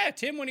 Yeah,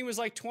 Tim, when he was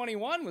like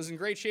 21, was in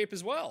great shape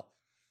as well.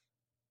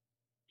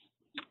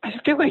 I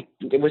feel like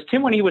it was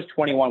Tim when he was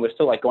 21 was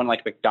still like going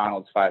like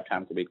McDonald's 5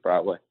 times a week,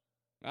 probably.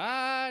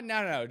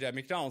 No.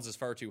 McDonald's is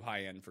far too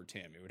high end for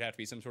Tim. It would have to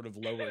be some sort of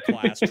lower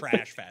class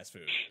trash fast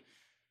food.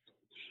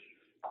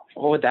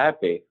 What would that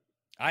be?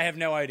 I have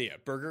no idea.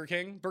 Burger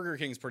King? Burger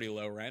King's pretty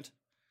low rent.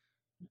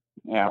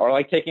 Yeah, or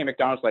like taking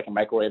McDonald's like a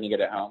microwave and get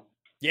it home.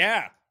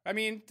 Yeah, I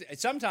mean,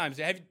 sometimes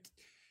have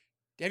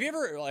you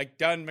ever like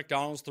done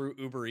McDonald's through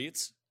Uber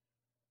Eats?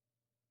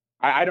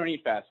 I don't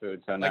eat fast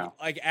food, so no.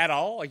 Like at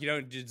all? Like you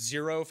don't did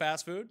zero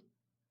fast food?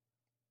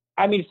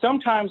 I mean,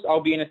 sometimes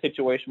I'll be in a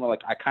situation where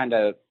like I kind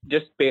of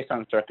just based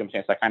on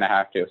circumstance, I kind of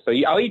have to. So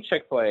I'll eat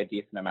Chick-fil-A a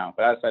decent amount,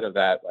 but outside of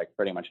that, like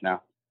pretty much no.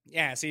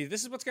 Yeah, see,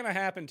 this is what's going to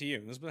happen to you.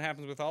 This is what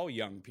happens with all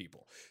young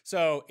people.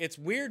 So it's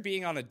weird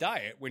being on a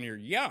diet when you're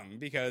young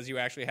because you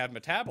actually have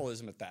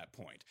metabolism at that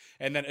point.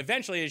 And then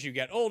eventually, as you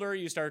get older,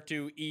 you start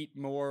to eat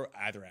more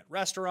either at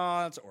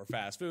restaurants or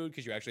fast food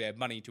because you actually have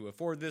money to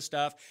afford this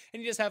stuff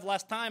and you just have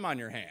less time on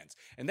your hands.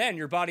 And then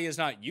your body is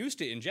not used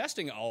to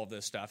ingesting all of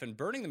this stuff and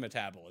burning the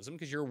metabolism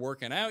because you're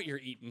working out, you're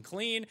eating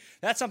clean.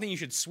 That's something you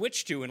should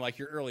switch to in like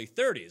your early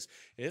 30s.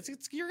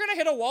 You're going to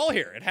hit a wall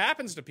here. It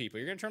happens to people.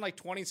 You're going to turn like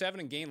 27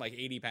 and gain like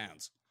 80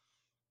 pounds.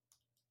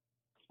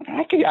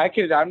 I could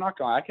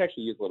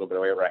actually use a little bit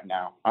of weight right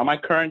now. On my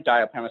current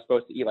diet plan, I'm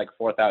supposed to eat like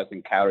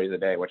 4,000 calories a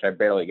day, which I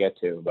barely get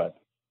to, but.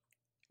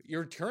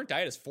 Your current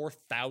diet is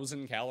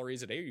 4,000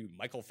 calories a day? Are you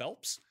Michael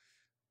Phelps?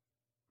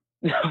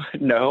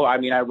 No, I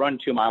mean, I run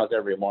 2 miles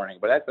every morning,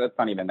 but that's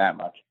not even that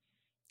much.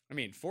 I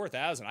mean,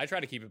 4,000, I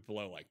try to keep it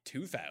below like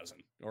 2,000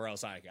 or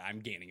else I'm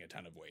gaining a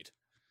ton of weight.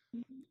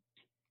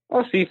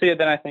 Well, see,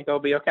 then I think I'll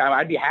be okay.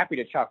 I'd be happy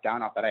to chop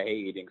down off that. I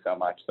hate eating so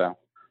much, so.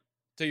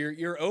 So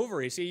you're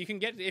over. See, you can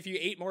get, if you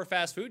ate more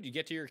fast food, you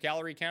get to your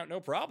calorie count, no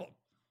problem.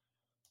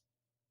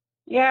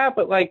 Yeah,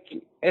 but like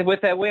with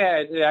that way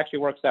it actually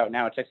works out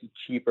now, it's actually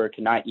cheaper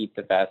to not eat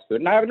the fast food.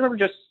 And I remember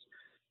just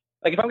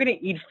like if I'm going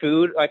to eat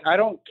food, like I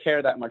don't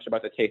care that much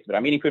about the taste of it.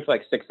 I'm eating food for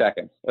like 6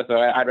 seconds, so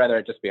I'd rather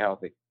it just be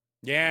healthy.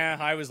 Yeah,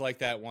 I was like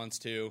that once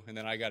too, and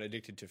then I got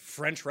addicted to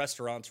French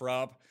restaurants,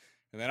 Rob.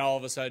 And then all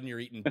of a sudden you're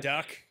eating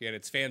duck, and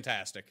it's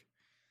fantastic.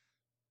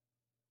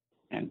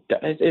 And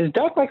is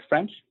duck like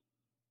French?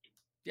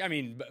 Yeah, I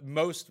mean,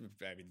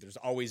 there's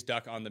always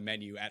duck on the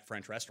menu at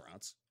French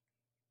restaurants.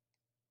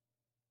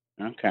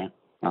 Okay.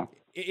 Oh.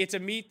 It's a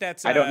meat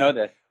that's... I don't know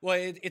this. Well,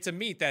 it's a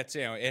meat that's,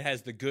 it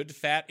has the good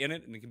fat in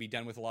it, and it can be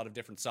done with a lot of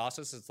different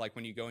sauces. It's like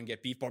when you go and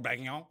get beef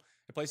bourguignon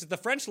at places. The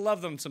French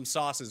love them some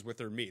sauces with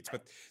their meats,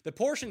 but the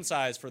portion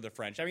size for the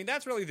French, I mean,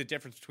 that's really the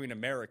difference between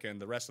America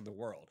and the rest of the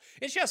world.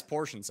 It's just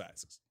portion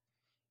sizes.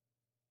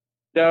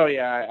 Oh,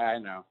 yeah, I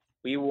know.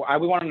 We went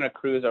on a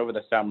cruise over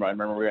the summer. I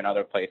remember we were in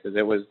other places.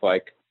 It was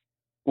like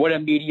what a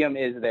medium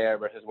is there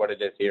versus what it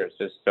is here. It's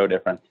just so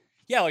different.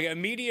 Yeah, like a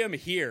medium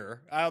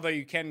here, although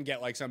you can get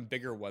like some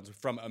bigger ones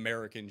from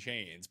American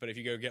chains. But if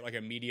you go get like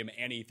a medium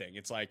anything,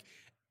 it's like,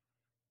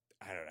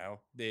 I don't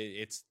know,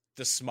 it's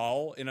the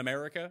small in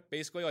America,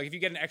 basically. Like if you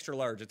get an extra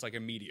large, it's like a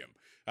medium,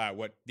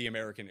 what the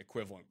American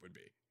equivalent would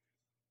be.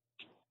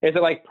 Is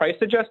it like price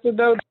adjusted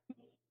though?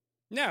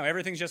 No,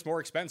 everything's just more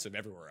expensive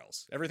everywhere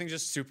else. Everything's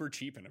just super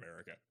cheap in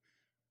America.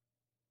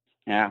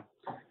 Yeah.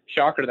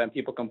 Shocker that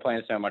people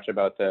complain so much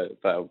about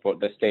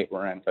the state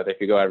we're in. But if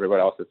you go everywhere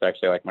else, it's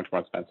actually like much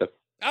more expensive.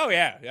 Oh,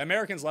 yeah.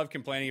 Americans love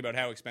complaining about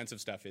how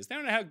expensive stuff is. They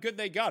don't know how good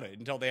they got it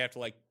until they have to,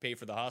 like, pay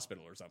for the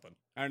hospital or something.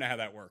 I don't know how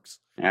that works.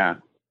 Yeah.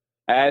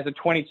 As a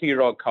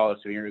 22-year-old college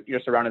student, you're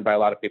surrounded by a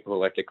lot of people who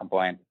like to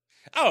complain.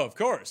 Oh, of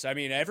course. I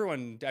mean,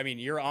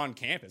 you're on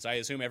campus. I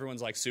assume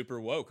everyone's, like, super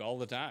woke all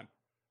the time.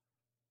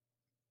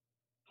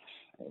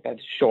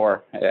 That's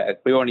sure.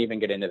 We won't even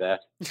get into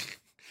that.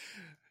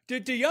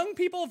 Do young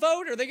people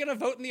vote? Are they going to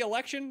vote in the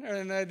election?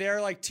 Or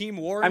they're like Team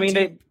Warren? I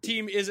mean,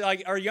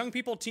 are young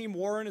people Team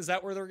Warren? Is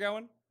that where they're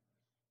going?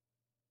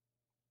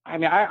 I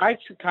mean,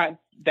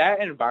 that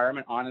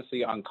environment,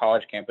 honestly, on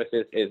college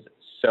campuses is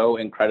so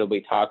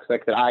incredibly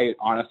toxic that I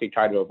honestly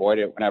try to avoid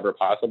it whenever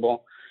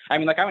possible. I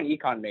mean, like, I'm an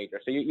econ major,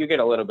 so you get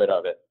a little bit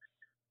of it.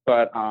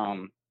 But,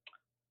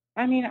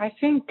 I mean, I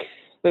think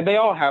that they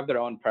all have their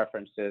own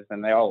preferences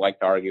and they all like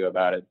to argue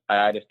about it.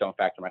 I just don't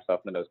factor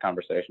myself into those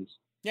conversations.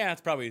 Yeah,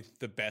 that's probably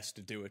the best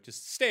to do it.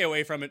 Just stay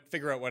away from it,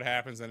 figure out what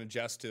happens, and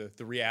adjust to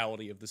the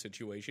reality of the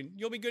situation.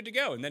 You'll be good to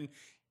go. And then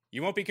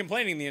you won't be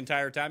complaining the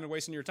entire time and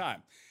wasting your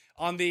time.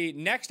 On the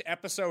next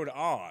episode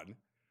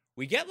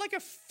we get like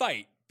a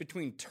fight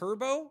between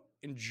Turbo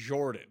and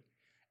Jordan.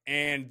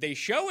 And they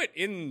show it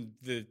in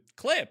the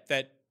clip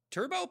that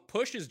Turbo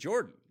pushes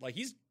Jordan. Like,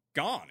 he's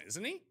gone,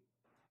 isn't he?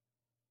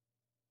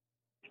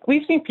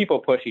 We've seen people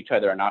push each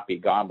other and not be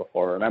gone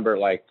before. Remember,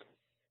 like,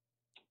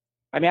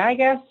 I mean, I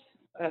guess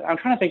I'm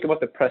trying to think of what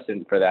the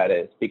precedent for that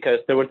is, because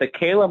there was the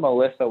Kayla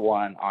Melissa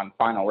one on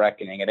Final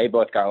Reckoning, and they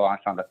both got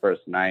launched on the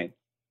first night.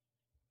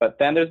 But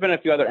then there's been a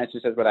few other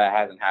instances where that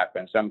hasn't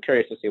happened, so I'm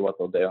curious to see what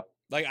they'll do.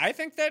 Like, I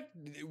think that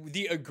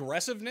the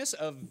aggressiveness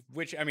of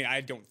which, I mean,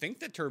 I don't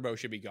think that Turbo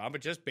should be gone, but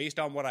just based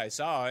on what I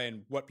saw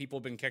and what people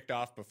have been kicked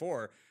off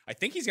before, I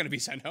think he's going to be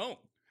sent home.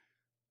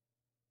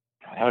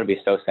 That would be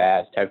so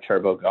sad to have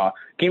Turbo gone.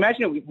 Can you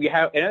imagine we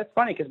have, and it's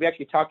funny because we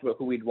actually talked about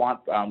who we'd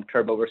want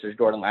Turbo versus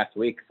Jordan last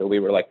week, so we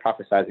were like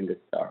prophesizing this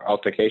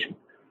altercation.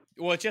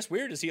 Well, it's just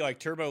weird to see like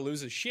Turbo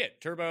lose his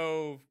shit.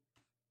 Turbo,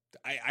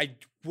 I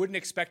wouldn't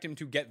expect him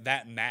to get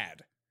that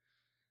mad.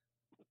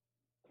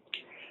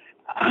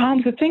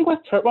 The thing with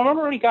Turbo, I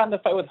remember when he got in the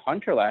fight with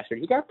Hunter last year,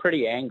 he got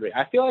pretty angry.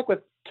 I feel like with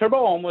Turbo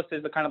almost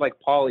is the kind of like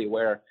Paulie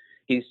where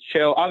he's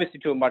chill, obviously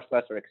to a much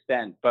lesser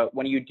extent, but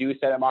when you do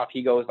set him off,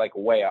 he goes like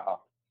way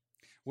off.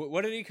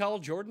 What did he call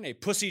Jordan? A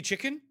pussy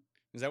chicken?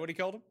 Is that what he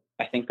called him?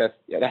 I think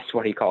that's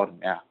what he called him,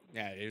 yeah.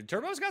 Yeah,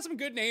 Turbo's got some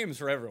good names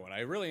for everyone.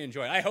 I really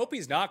enjoy it. I hope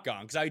he's not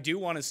gone, because I do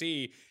want to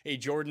see a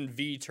Jordan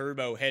v.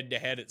 Turbo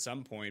head-to-head at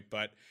some point,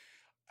 but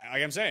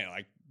like I'm saying,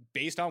 like,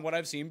 based on what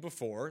I've seen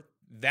before,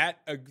 that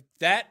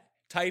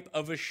type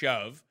of a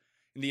shove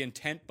and the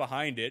intent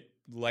behind it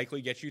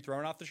likely gets you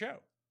thrown off the show.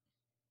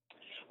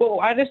 Well,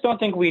 I just don't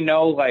think we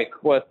know we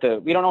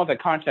don't know what the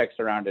context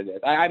around it is.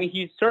 I mean,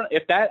 he's certainly,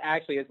 if that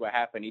actually is what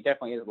happened, he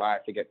definitely is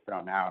live to get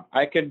thrown out.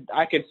 I could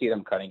see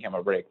them cutting him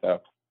a break though.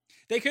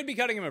 They could be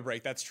cutting him a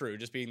break. That's true.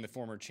 Just being the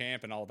former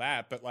champ and all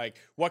that. But like,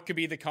 what could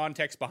be the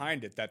context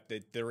behind it? That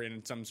they're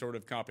in some sort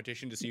of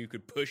competition to see who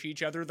could push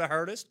each other the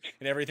hardest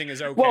and everything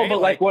is okay. Well, but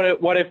like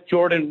what if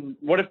Jordan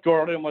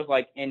was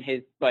like in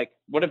his, like,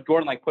 what if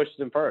Jordan like pushes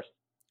him first?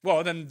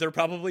 Well, then they're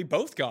probably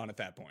both gone at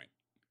that point.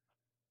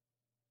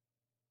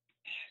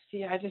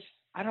 See,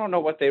 I don't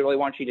know what they really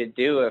want you to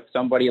do if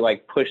somebody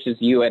like pushes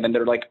you and then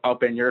they're like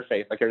up in your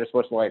face, like you're just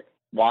supposed to like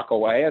walk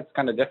away. It's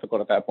kind of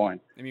difficult at that point.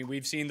 I mean,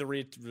 we've seen the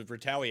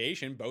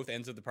retaliation. Both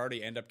ends of the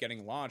party end up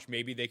getting launched.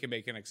 Maybe they can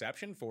make an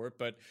exception for it,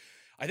 but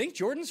I think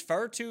Jordan's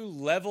far too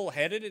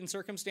level-headed in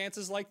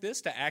circumstances like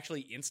this to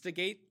actually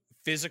instigate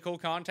physical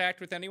contact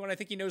with anyone. I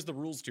think he knows the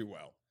rules too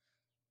well.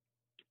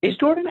 Is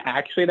Jordan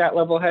actually that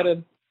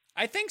level-headed?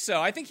 I think so.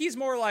 I think he's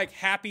more like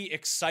happy,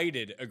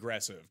 excited,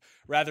 aggressive,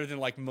 rather than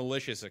like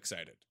malicious,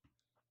 excited.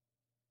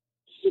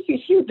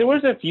 There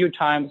was a few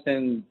times,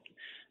 and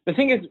the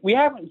thing is,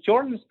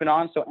 Jordan's been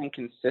on so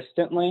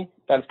inconsistently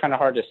that it's kind of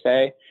hard to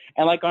say.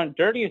 And like on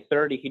Dirty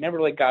 30, he never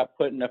really got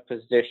put in a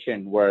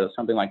position where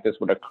something like this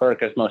would occur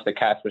because most of the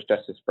cast was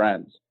just his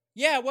friends.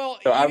 Yeah, well,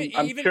 so I'm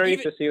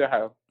curious to see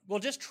how. Well,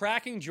 just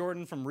tracking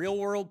Jordan from Real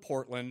World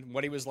Portland,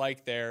 what he was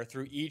like there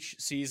through each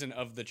season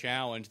of the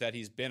challenge that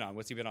he's been on.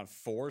 What's he been on?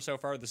 4 so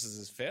far? This is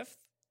his 5th?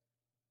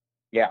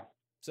 Yeah.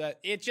 So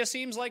it just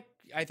seems like,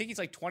 I think he's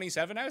like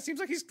 27 now. It seems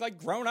like he's like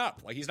grown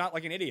up. Like he's not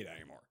like an idiot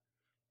anymore.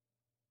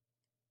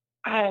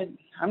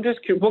 I'm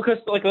just curious. Well, because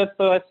like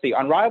let's see.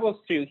 On Rivals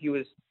 2, he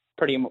was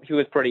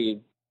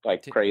pretty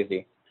like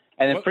crazy.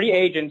 And then Free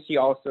Agents, he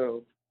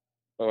also.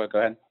 Oh, go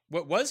ahead.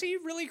 What was he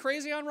really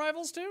crazy on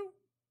Rivals 2?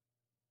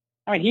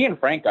 I mean, he and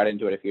Frank got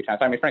into it a few times.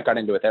 I mean, Frank got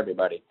into it with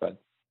everybody, but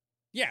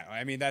yeah,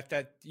 I mean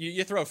that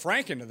you throw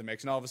Frank into the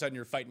mix, and all of a sudden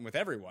you're fighting with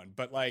everyone.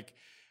 But like,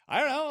 I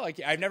don't know, like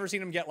I've never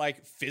seen him get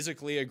like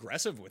physically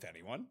aggressive with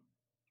anyone.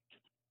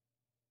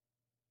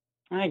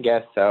 I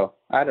guess so.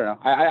 I don't know.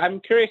 I'm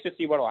curious to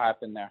see what'll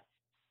happen there.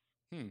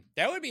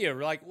 That would be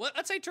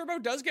let's say Turbo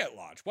does get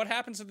launched. What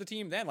happens to the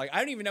team then? Like, I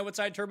don't even know what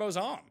side Turbo's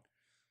on.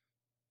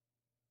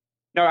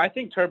 No, I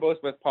think Turbo's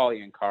with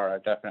Paulie and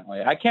Kara,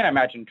 definitely. I can't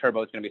imagine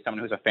Turbo's going to be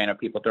someone who's a fan of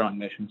people throwing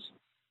missions.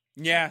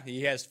 Yeah,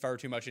 he has far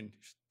too much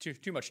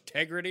too much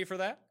integrity for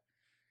that.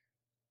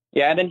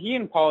 Yeah, and then he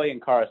and Paulie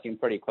and Kara seemed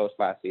pretty close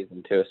last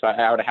season, too. So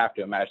I would have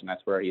to imagine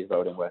that's where he's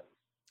voting with.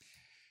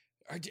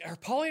 Are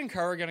Paulie and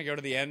Kara going to go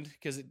to the end?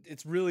 Because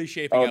it's really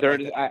shaping up.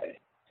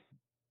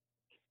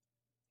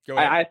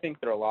 I think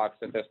they're locks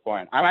at this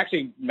point. I'm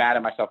actually mad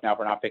at myself now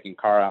for not picking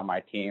Kara on my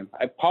team.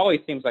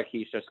 Paulie seems like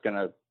he's just going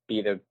to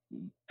be the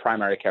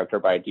primary character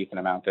by a decent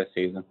amount this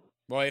season.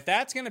 Well, if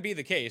that's going to be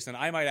the case, then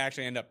I might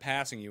actually end up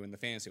passing you in the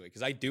fantasy league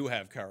because I do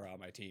have Kara on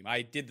my team.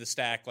 I did the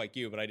stack like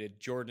you, but I did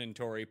Jordan,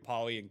 Tori,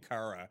 Paulie, and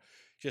Kara,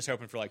 just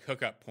hoping for like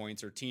hookup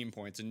points or team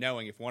points and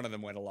knowing if one of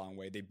them went a long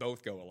way, they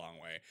both go a long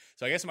way.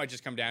 So I guess it might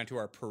just come down to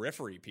our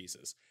periphery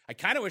pieces. I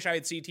kind of wish I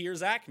had CT or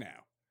Zach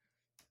now.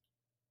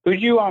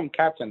 Who'd you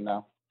captain,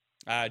 though?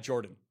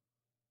 Jordan.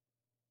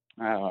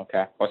 Oh,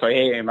 okay. Well, so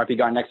he might be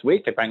gone next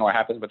week, depending on what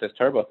happens with this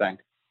Turbo thing.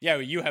 Yeah,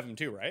 well, you have him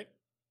too, right?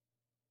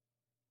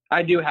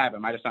 I do have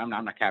him. I'm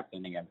not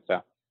captaining him.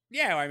 So.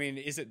 Yeah, I mean,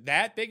 is it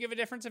that big of a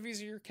difference if he's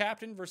your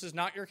captain versus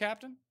not your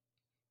captain?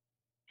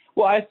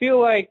 Well, I feel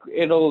like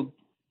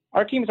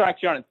our teams are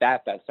actually aren't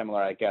that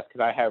similar, I guess,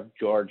 because I have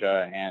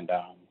Georgia and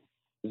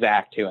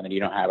Zach too, and then you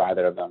don't have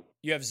either of them.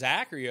 You have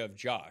Zach or you have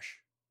Josh?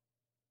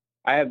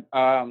 I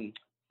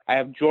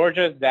have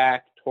Georgia,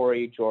 Zach,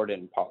 Tori,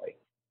 Jordan, Paulie.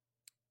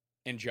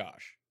 And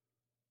Josh.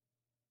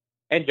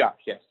 And Josh,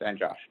 yes, and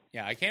Josh.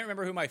 Yeah, I can't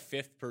remember who my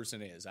fifth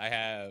person is. I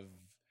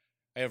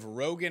have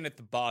Rogan at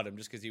the bottom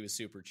just because he was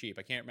super cheap.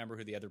 I can't remember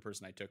who the other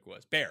person I took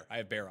was. Bear. I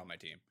have Bear on my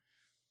team.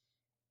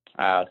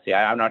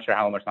 I'm not sure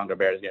how much longer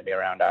Bear is going to be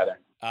around either.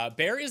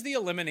 Bear is the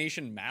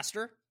elimination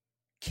master.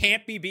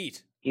 Can't be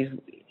beat. He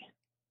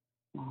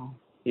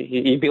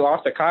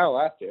lost to Kyle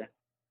last year.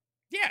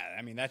 Yeah,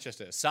 I mean, that's just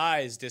a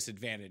size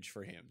disadvantage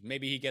for him.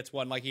 Maybe he gets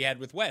one like he had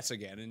with Wes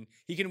again, and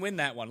he can win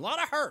that one. A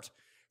lot of hurt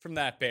from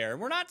that Bear. And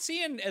we're not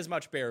seeing as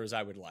much Bear as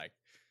I would like.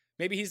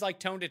 Maybe he's like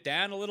toned it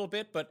down a little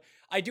bit, but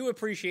I do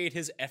appreciate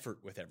his effort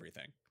with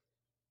everything.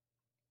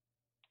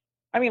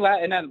 I mean,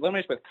 in that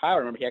elimination with Kyle,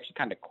 remember, he actually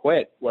kind of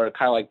quit, where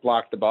Kyle like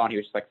blocked the ball, and he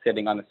was just like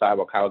sitting on the side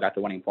while Kyle got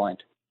the winning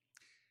point.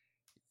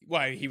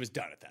 Well, he was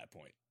done at that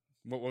point.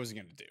 What was he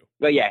going to do?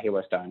 But yeah, he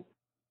was done.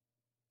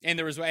 And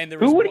there was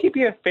who would he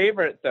be a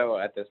favorite though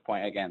at this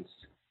point against?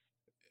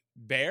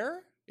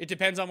 Bear? It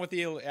depends on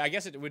I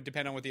guess it would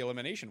depend on what the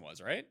elimination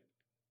was, right?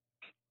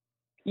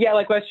 Yeah,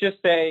 like let's just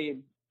say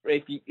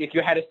if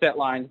you had to set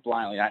lines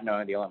blindly, not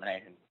knowing the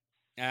elimination.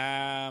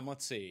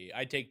 Let's see.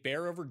 I'd take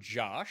Bear over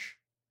Josh.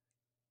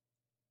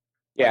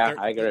 Yeah, like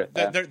I agree with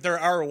that. There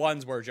are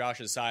ones where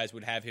Josh's size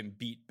would have him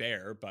beat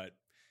Bear, but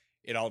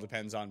it all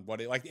depends on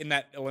like in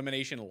that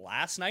elimination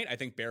last night, I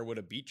think Bear would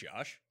have beat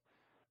Josh.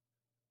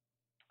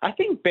 I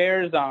think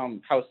Bear's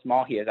how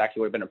small he is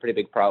actually would have been a pretty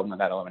big problem in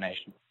that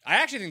elimination. I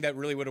actually think that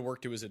really would have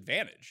worked to his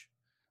advantage.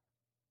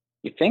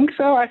 You think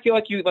so? I feel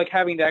like you like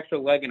having the extra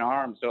leg and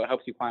arm, so it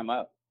helps you climb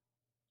up.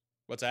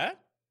 What's that?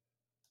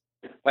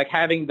 Like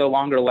having the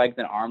longer legs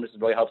and arms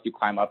really helps you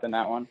climb up in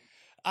that one.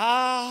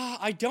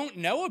 I don't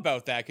know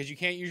about that because you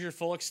can't use your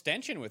full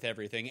extension with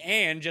everything,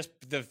 and just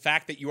the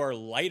fact that you are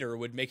lighter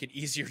would make it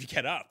easier to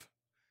get up.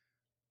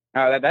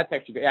 That's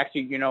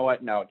actually, you know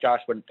what? No, Josh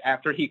would,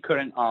 after he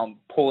couldn't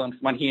pull him,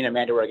 when he and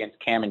Amanda were against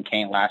Cam and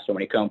Kane last year,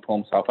 when he couldn't pull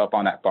himself up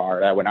on that bar,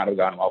 that would not have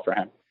gone well for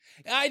him.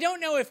 I don't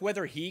know if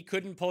whether he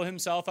couldn't pull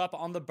himself up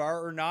on the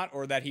bar or not,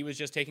 or that he was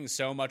just taking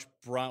so much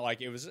brunt, like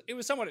it was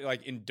somewhat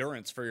like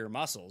endurance for your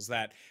muscles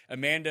that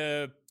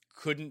Amanda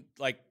couldn't,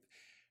 like,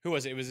 who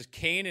was it? It was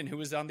Kane, and who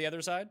was on the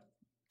other side?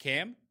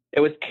 Cam?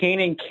 It was Kane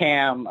and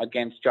Cam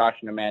against Josh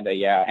and Amanda,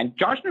 yeah. And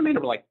Josh and Amanda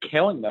were like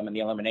killing them in the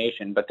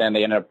elimination, but then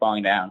they ended up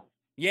falling down.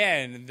 Yeah,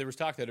 and there was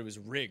talk that it was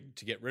rigged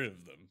to get rid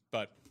of them,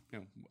 but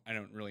I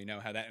don't really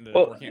know how that ended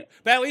up working out.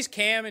 But at least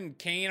Cam and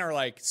Kane are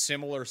like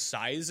similar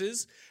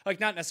sizes, like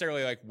not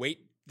necessarily like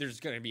weight.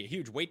 There's going to be a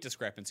huge weight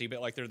discrepancy,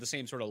 but like they're the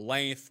same sort of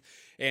length.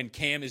 And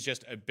Cam is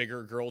just a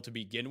bigger girl to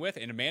begin with,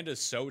 and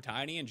Amanda's so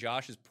tiny, and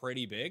Josh is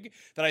pretty big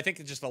that I think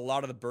that just a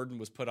lot of the burden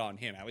was put on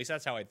him. At least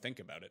that's how I think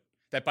about it.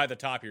 That by the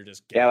top you're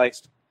just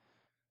gassed.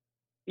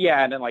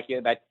 And then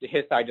that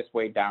his side just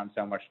weighed down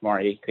so much more.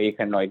 He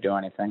couldn't really do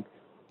anything.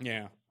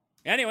 Yeah.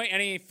 Anyway,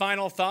 any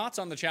final thoughts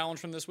on the challenge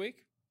from this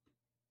week?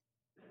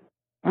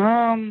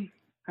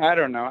 I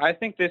don't know. I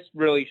think this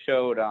really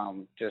showed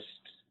just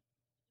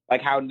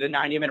like how the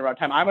 90-minute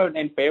runtime. I'm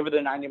in favor of the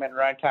 90-minute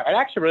runtime. I'd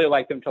actually really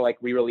like them to like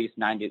re-release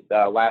 90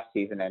 last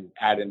season and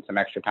add in some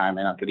extra time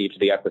in onto each of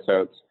the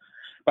episodes.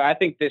 But I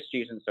think this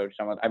season showed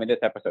this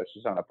episode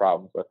showed some of the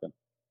problems with them.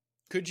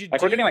 Could you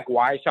we're getting like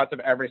wide shots of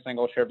every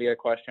single trivia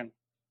question?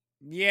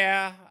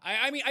 Yeah,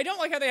 I mean, I don't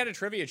like how they had a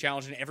trivia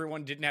challenge and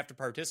everyone didn't have to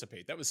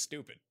participate. That was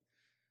stupid.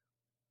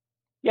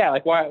 Yeah,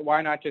 like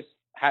why not just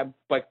have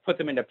like put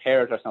them into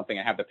pairs or something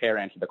and have the pair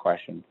answer the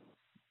question?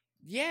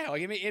 Yeah,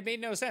 like it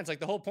made no sense. Like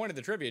the whole point of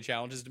the trivia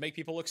challenge is to make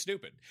people look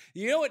stupid.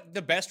 You know what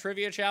the best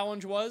trivia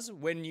challenge was?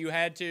 When you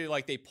had to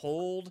they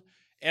polled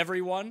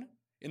everyone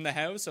in the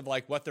house of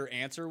like what their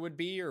answer would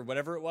be or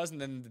whatever it was,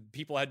 and then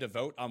people had to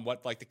vote on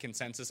what like the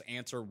consensus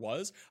answer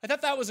was. I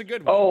thought that was a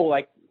good one. Oh,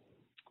 like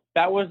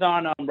that was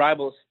on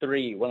Rivals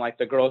 3 when like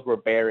the girls were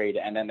buried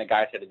and then the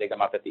guys had to dig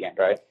them up at the end,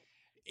 right?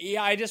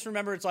 Yeah, I just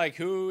remember it's like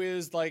who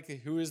is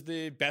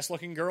the best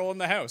looking girl in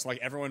the house? Like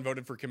everyone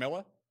voted for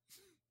Camilla.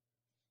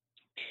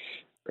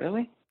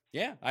 Really?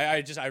 Yeah,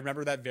 I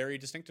remember that very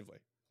distinctively.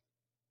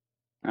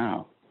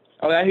 Oh,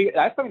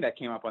 that's something that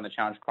came up on the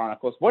Challenge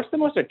Chronicles. What's the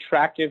most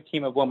attractive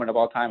team of women of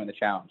all time in the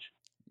Challenge?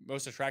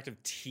 Most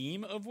attractive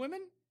team of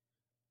women?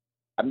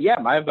 Yeah,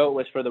 my vote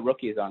was for the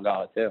rookies on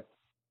Gauntlet 2.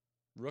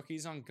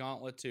 Rookies on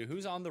Gauntlet 2.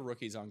 Who's on the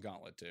rookies on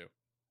Gauntlet 2?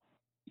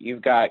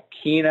 You've got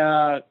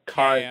Kina,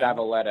 Cara Cam.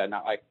 Zavaleta,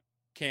 not like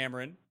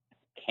Cameron.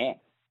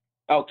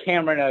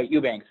 Cameron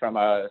Eubanks from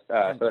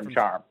Southern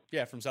Charm.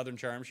 Yeah, from Southern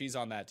Charm. She's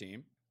on that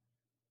team.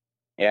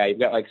 Yeah, you've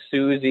got like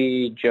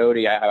Susie,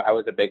 Jody. I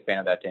was a big fan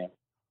of that team.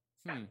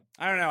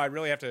 I don't know. I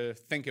really have to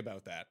think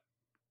about that.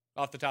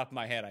 Off the top of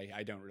my head,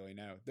 I don't really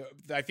know.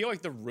 I feel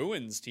like the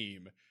Ruins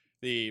team,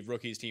 the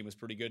rookies team, was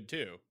pretty good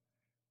too.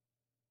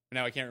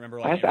 Now I can't remember.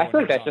 I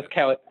feel like that's just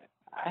Kelly.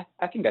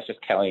 I think that's just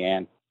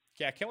Kellyanne.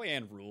 Yeah,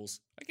 Kellyanne rules.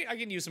 I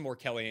can use some more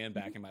Kellyanne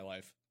back in my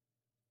life.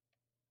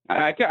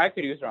 I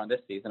could use her on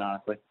this season,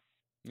 honestly.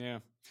 Yeah.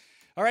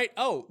 All right.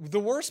 Oh, the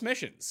worst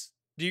missions.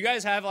 Do you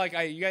guys have like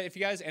if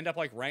you guys end up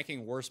like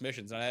ranking worst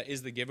missions, and that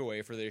is the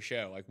giveaway for this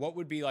show, like what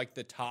would be like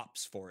the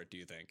tops for it, do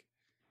you think?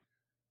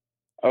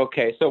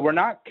 Okay, so we're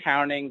not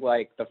counting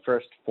like the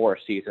first 4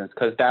 seasons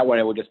because that one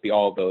it would just be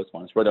all of those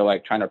ones where they're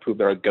like trying to prove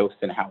there are ghosts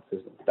in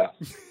houses and stuff.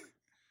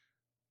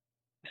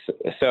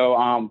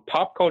 so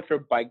Pop Culture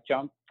Bike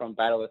Jump from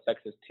Battle of the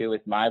Sexes 2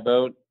 is my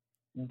vote.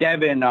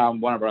 Devin,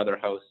 one of our other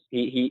hosts,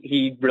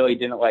 he really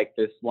didn't like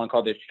this one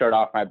called "This Shirt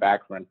Off My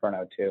Back" for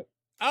Inferno 2.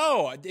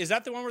 Oh, is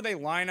that the one where they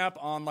line up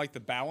on like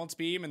the balance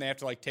beam and they have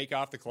to like take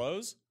off the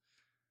clothes?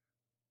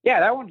 Yeah,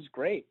 that one's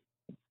great.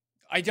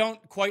 I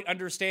don't quite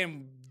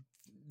understand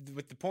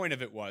what the point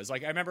of it was.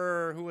 Like, I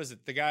remember, who was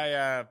it? The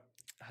guy,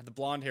 the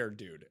blonde-haired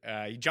dude.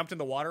 He jumped in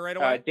the water right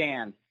away.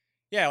 Dan.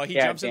 Yeah, like he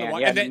jumps in the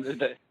water. Yeah, and then,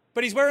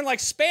 but he's wearing like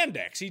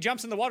spandex. He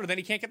jumps in the water, then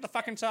he can't get the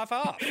fucking stuff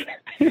off.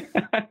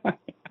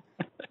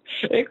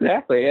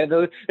 Exactly. And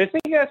the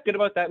thing that's good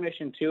about that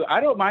mission too,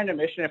 I don't mind a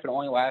mission if it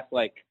only lasts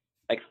like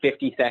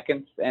 50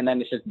 seconds and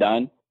then it's just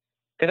done.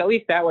 Because at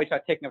least that way it's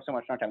not taking up so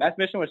much time. That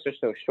mission was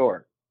just so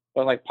short.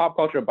 But like Pop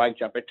Culture Bike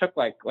Jump, it took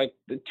like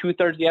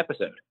 2/3 of the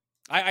episode.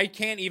 I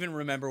can't even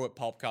remember what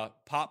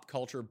Pop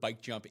Culture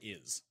Bike Jump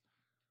is.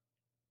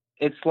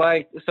 It's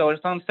like, so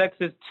it's on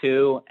Sexes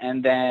 2,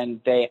 and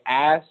then they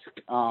ask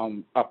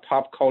a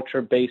pop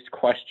culture based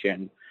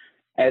question.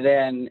 And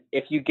then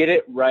if you get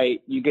it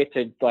right, you get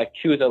to like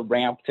choose a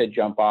ramp to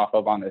jump off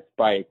of on this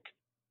bike.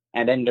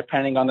 And then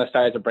depending on the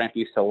size of ramp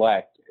you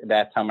select,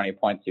 that's how many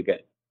points you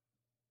get.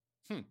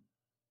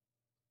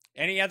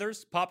 Any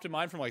others popped in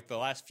mind from like the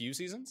last few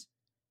seasons?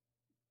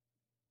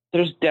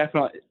 There's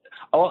definitely,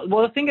 well,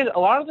 the thing is, a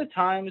lot of the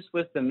times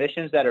with the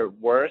missions that are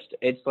worst,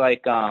 it's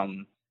like,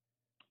 one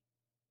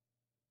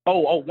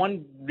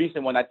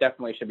recent one that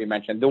definitely should be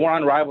mentioned. The one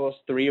on Rivals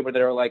 3 where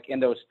they're like in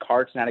those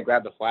carts and had to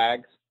grab the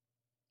flags.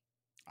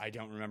 I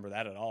don't remember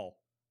that at all.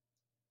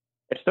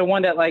 It's the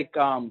one that like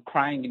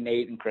Crying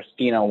Nate and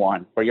Christina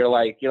won, where you're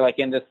like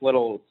in this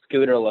little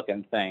scooter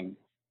looking thing,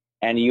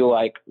 and you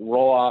like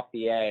roll off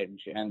the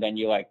edge, and then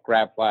you like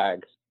grab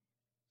flags.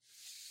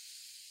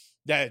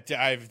 That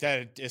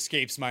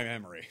escapes my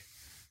memory.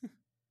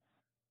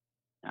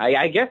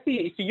 I guess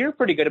you're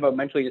pretty good about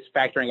mentally just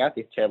factoring out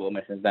these terrible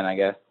missions. Then I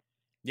guess.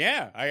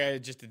 Yeah,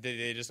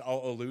 they just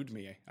all elude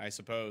me, I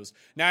suppose.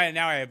 Now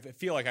I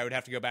feel like I would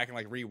have to go back and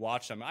like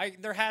rewatch them.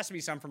 There has to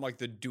be some from like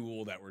the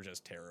Duel that were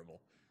just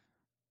terrible.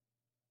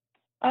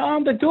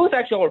 The duels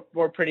actually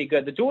were pretty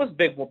good. The duel's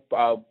big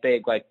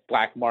like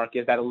black mark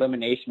is that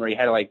elimination where you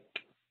had to like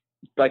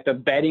the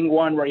betting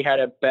one where you had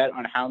to bet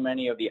on how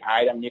many of the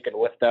item you could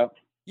lift up.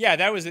 Yeah,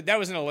 that was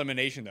an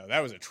elimination though.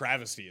 That was a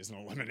travesty as an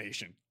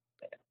elimination.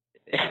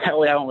 That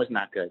one was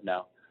not good.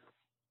 No.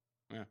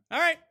 Yeah. All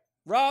right,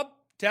 Rob,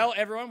 tell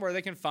everyone where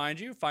they can find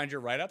you, find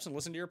your write-ups, and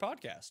listen to your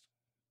podcast.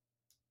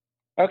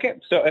 Okay,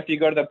 so if you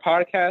go to the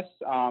podcast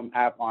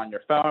app on your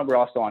phone, we're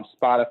also on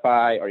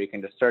Spotify, or you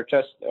can just search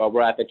us.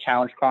 We're at the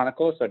Challenge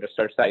Chronicles, so just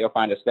search that. You'll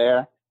find us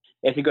there.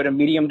 If you go to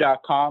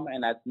medium.com,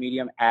 and that's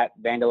medium at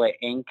Vandelay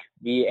Inc.,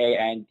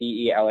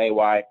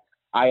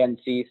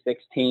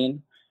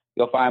 VANDELAYINC16,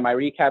 you'll find my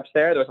recaps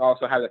there. Those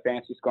also have the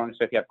fantasy scoring,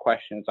 so if you have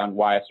questions on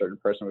why a certain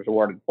person was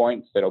awarded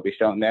points, it'll be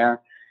shown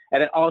there.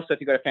 And then also, if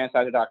you go to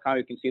fantasy.com,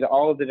 you can see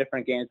all of the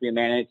different games we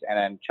manage, and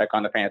then check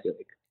on the Fantasy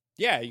League.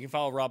 Yeah, you can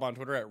follow Rob on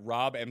Twitter at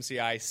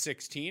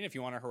RobMCI16 if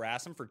you want to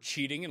harass him for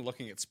cheating and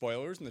looking at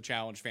spoilers in the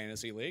Challenge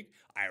Fantasy League.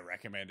 I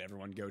recommend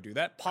everyone go do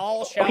that.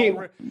 Paul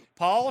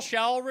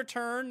shall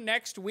return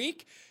next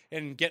week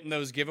and getting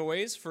those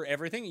giveaways for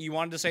everything. You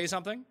wanted to say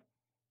something?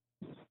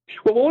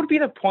 Well, what would be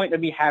the point of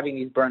me having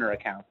these burner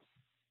accounts?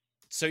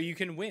 So you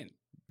can win.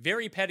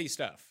 Very petty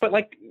stuff. But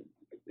I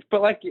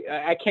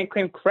can't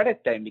claim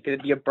credit then because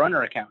it'd be a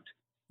burner account.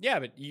 Yeah,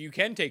 but you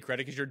can take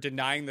credit because you're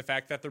denying the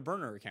fact that they're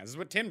burner accounts. This is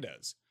what Tim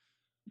does.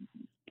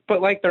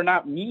 But like, they're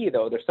not me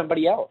though. They're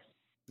somebody else.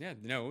 Yeah,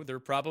 no, they're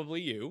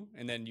probably you.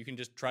 And then you can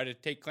just try to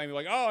take claim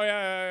like, oh,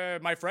 yeah,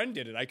 my friend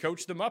did it. I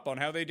coached them up on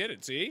how they did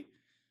it. See?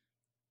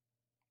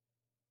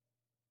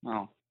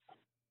 Oh.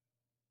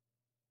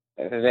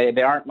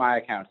 They aren't my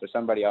accounts. They're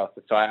somebody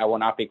else's. So I will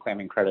not be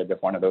claiming credit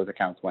if one of those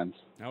accounts wins.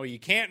 No, you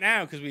can't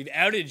now because we've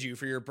outed you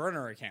for your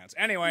burner accounts.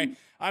 Anyway,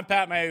 I'm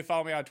Pat Mayo.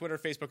 Follow me on Twitter,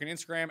 Facebook, and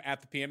Instagram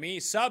at the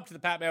PME. Sub to the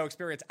Pat Mayo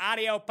Experience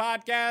audio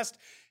podcast.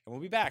 And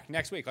we'll be back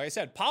next week. Like I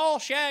said, Paul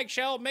Shag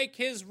shall make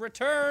his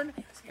return.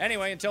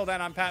 Anyway, until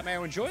then, I'm Pat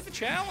Mayo. Enjoy the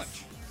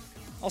challenge.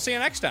 I'll see you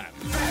next time.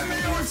 Pat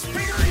Mayo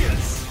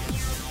Experience!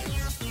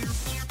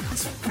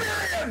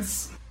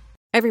 Experience!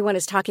 Everyone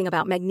is talking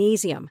about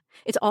magnesium.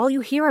 It's all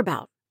you hear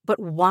about. But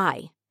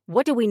why?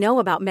 What do we know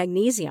about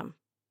magnesium?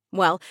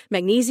 Well,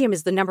 magnesium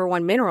is the number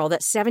one mineral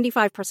that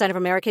 75% of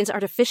Americans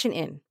are deficient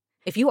in.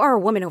 If you are a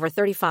woman over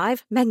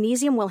 35,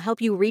 magnesium will help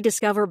you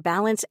rediscover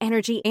balance,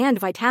 energy, and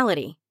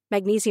vitality.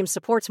 Magnesium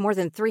supports more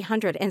than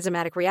 300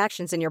 enzymatic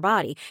reactions in your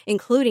body,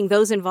 including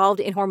those involved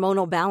in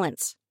hormonal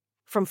balance.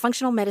 From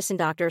functional medicine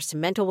doctors to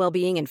mental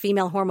well-being and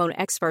female hormone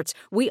experts,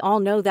 we all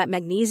know that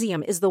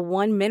magnesium is the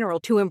one mineral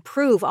to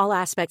improve all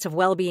aspects of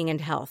well-being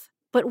and health.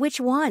 But which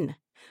one?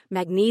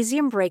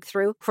 Magnesium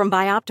Breakthrough from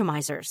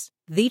Bioptimizers,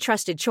 the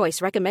trusted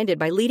choice recommended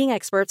by leading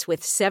experts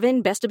with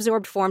 7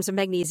 best-absorbed forms of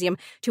magnesium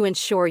to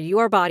ensure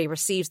your body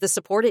receives the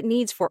support it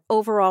needs for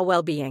overall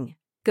well-being.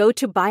 Go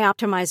to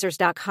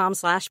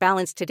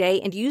bioptimizers.com/balance today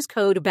and use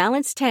code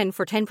BALANCE10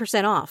 for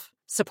 10% off.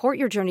 Support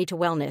your journey to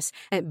wellness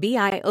at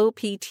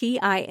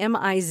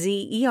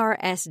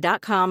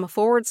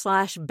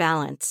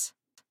bioptimizers.com/balance.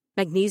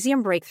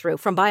 Magnesium Breakthrough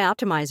from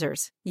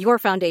Bioptimizers, your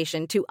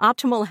foundation to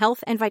optimal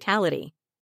health and vitality.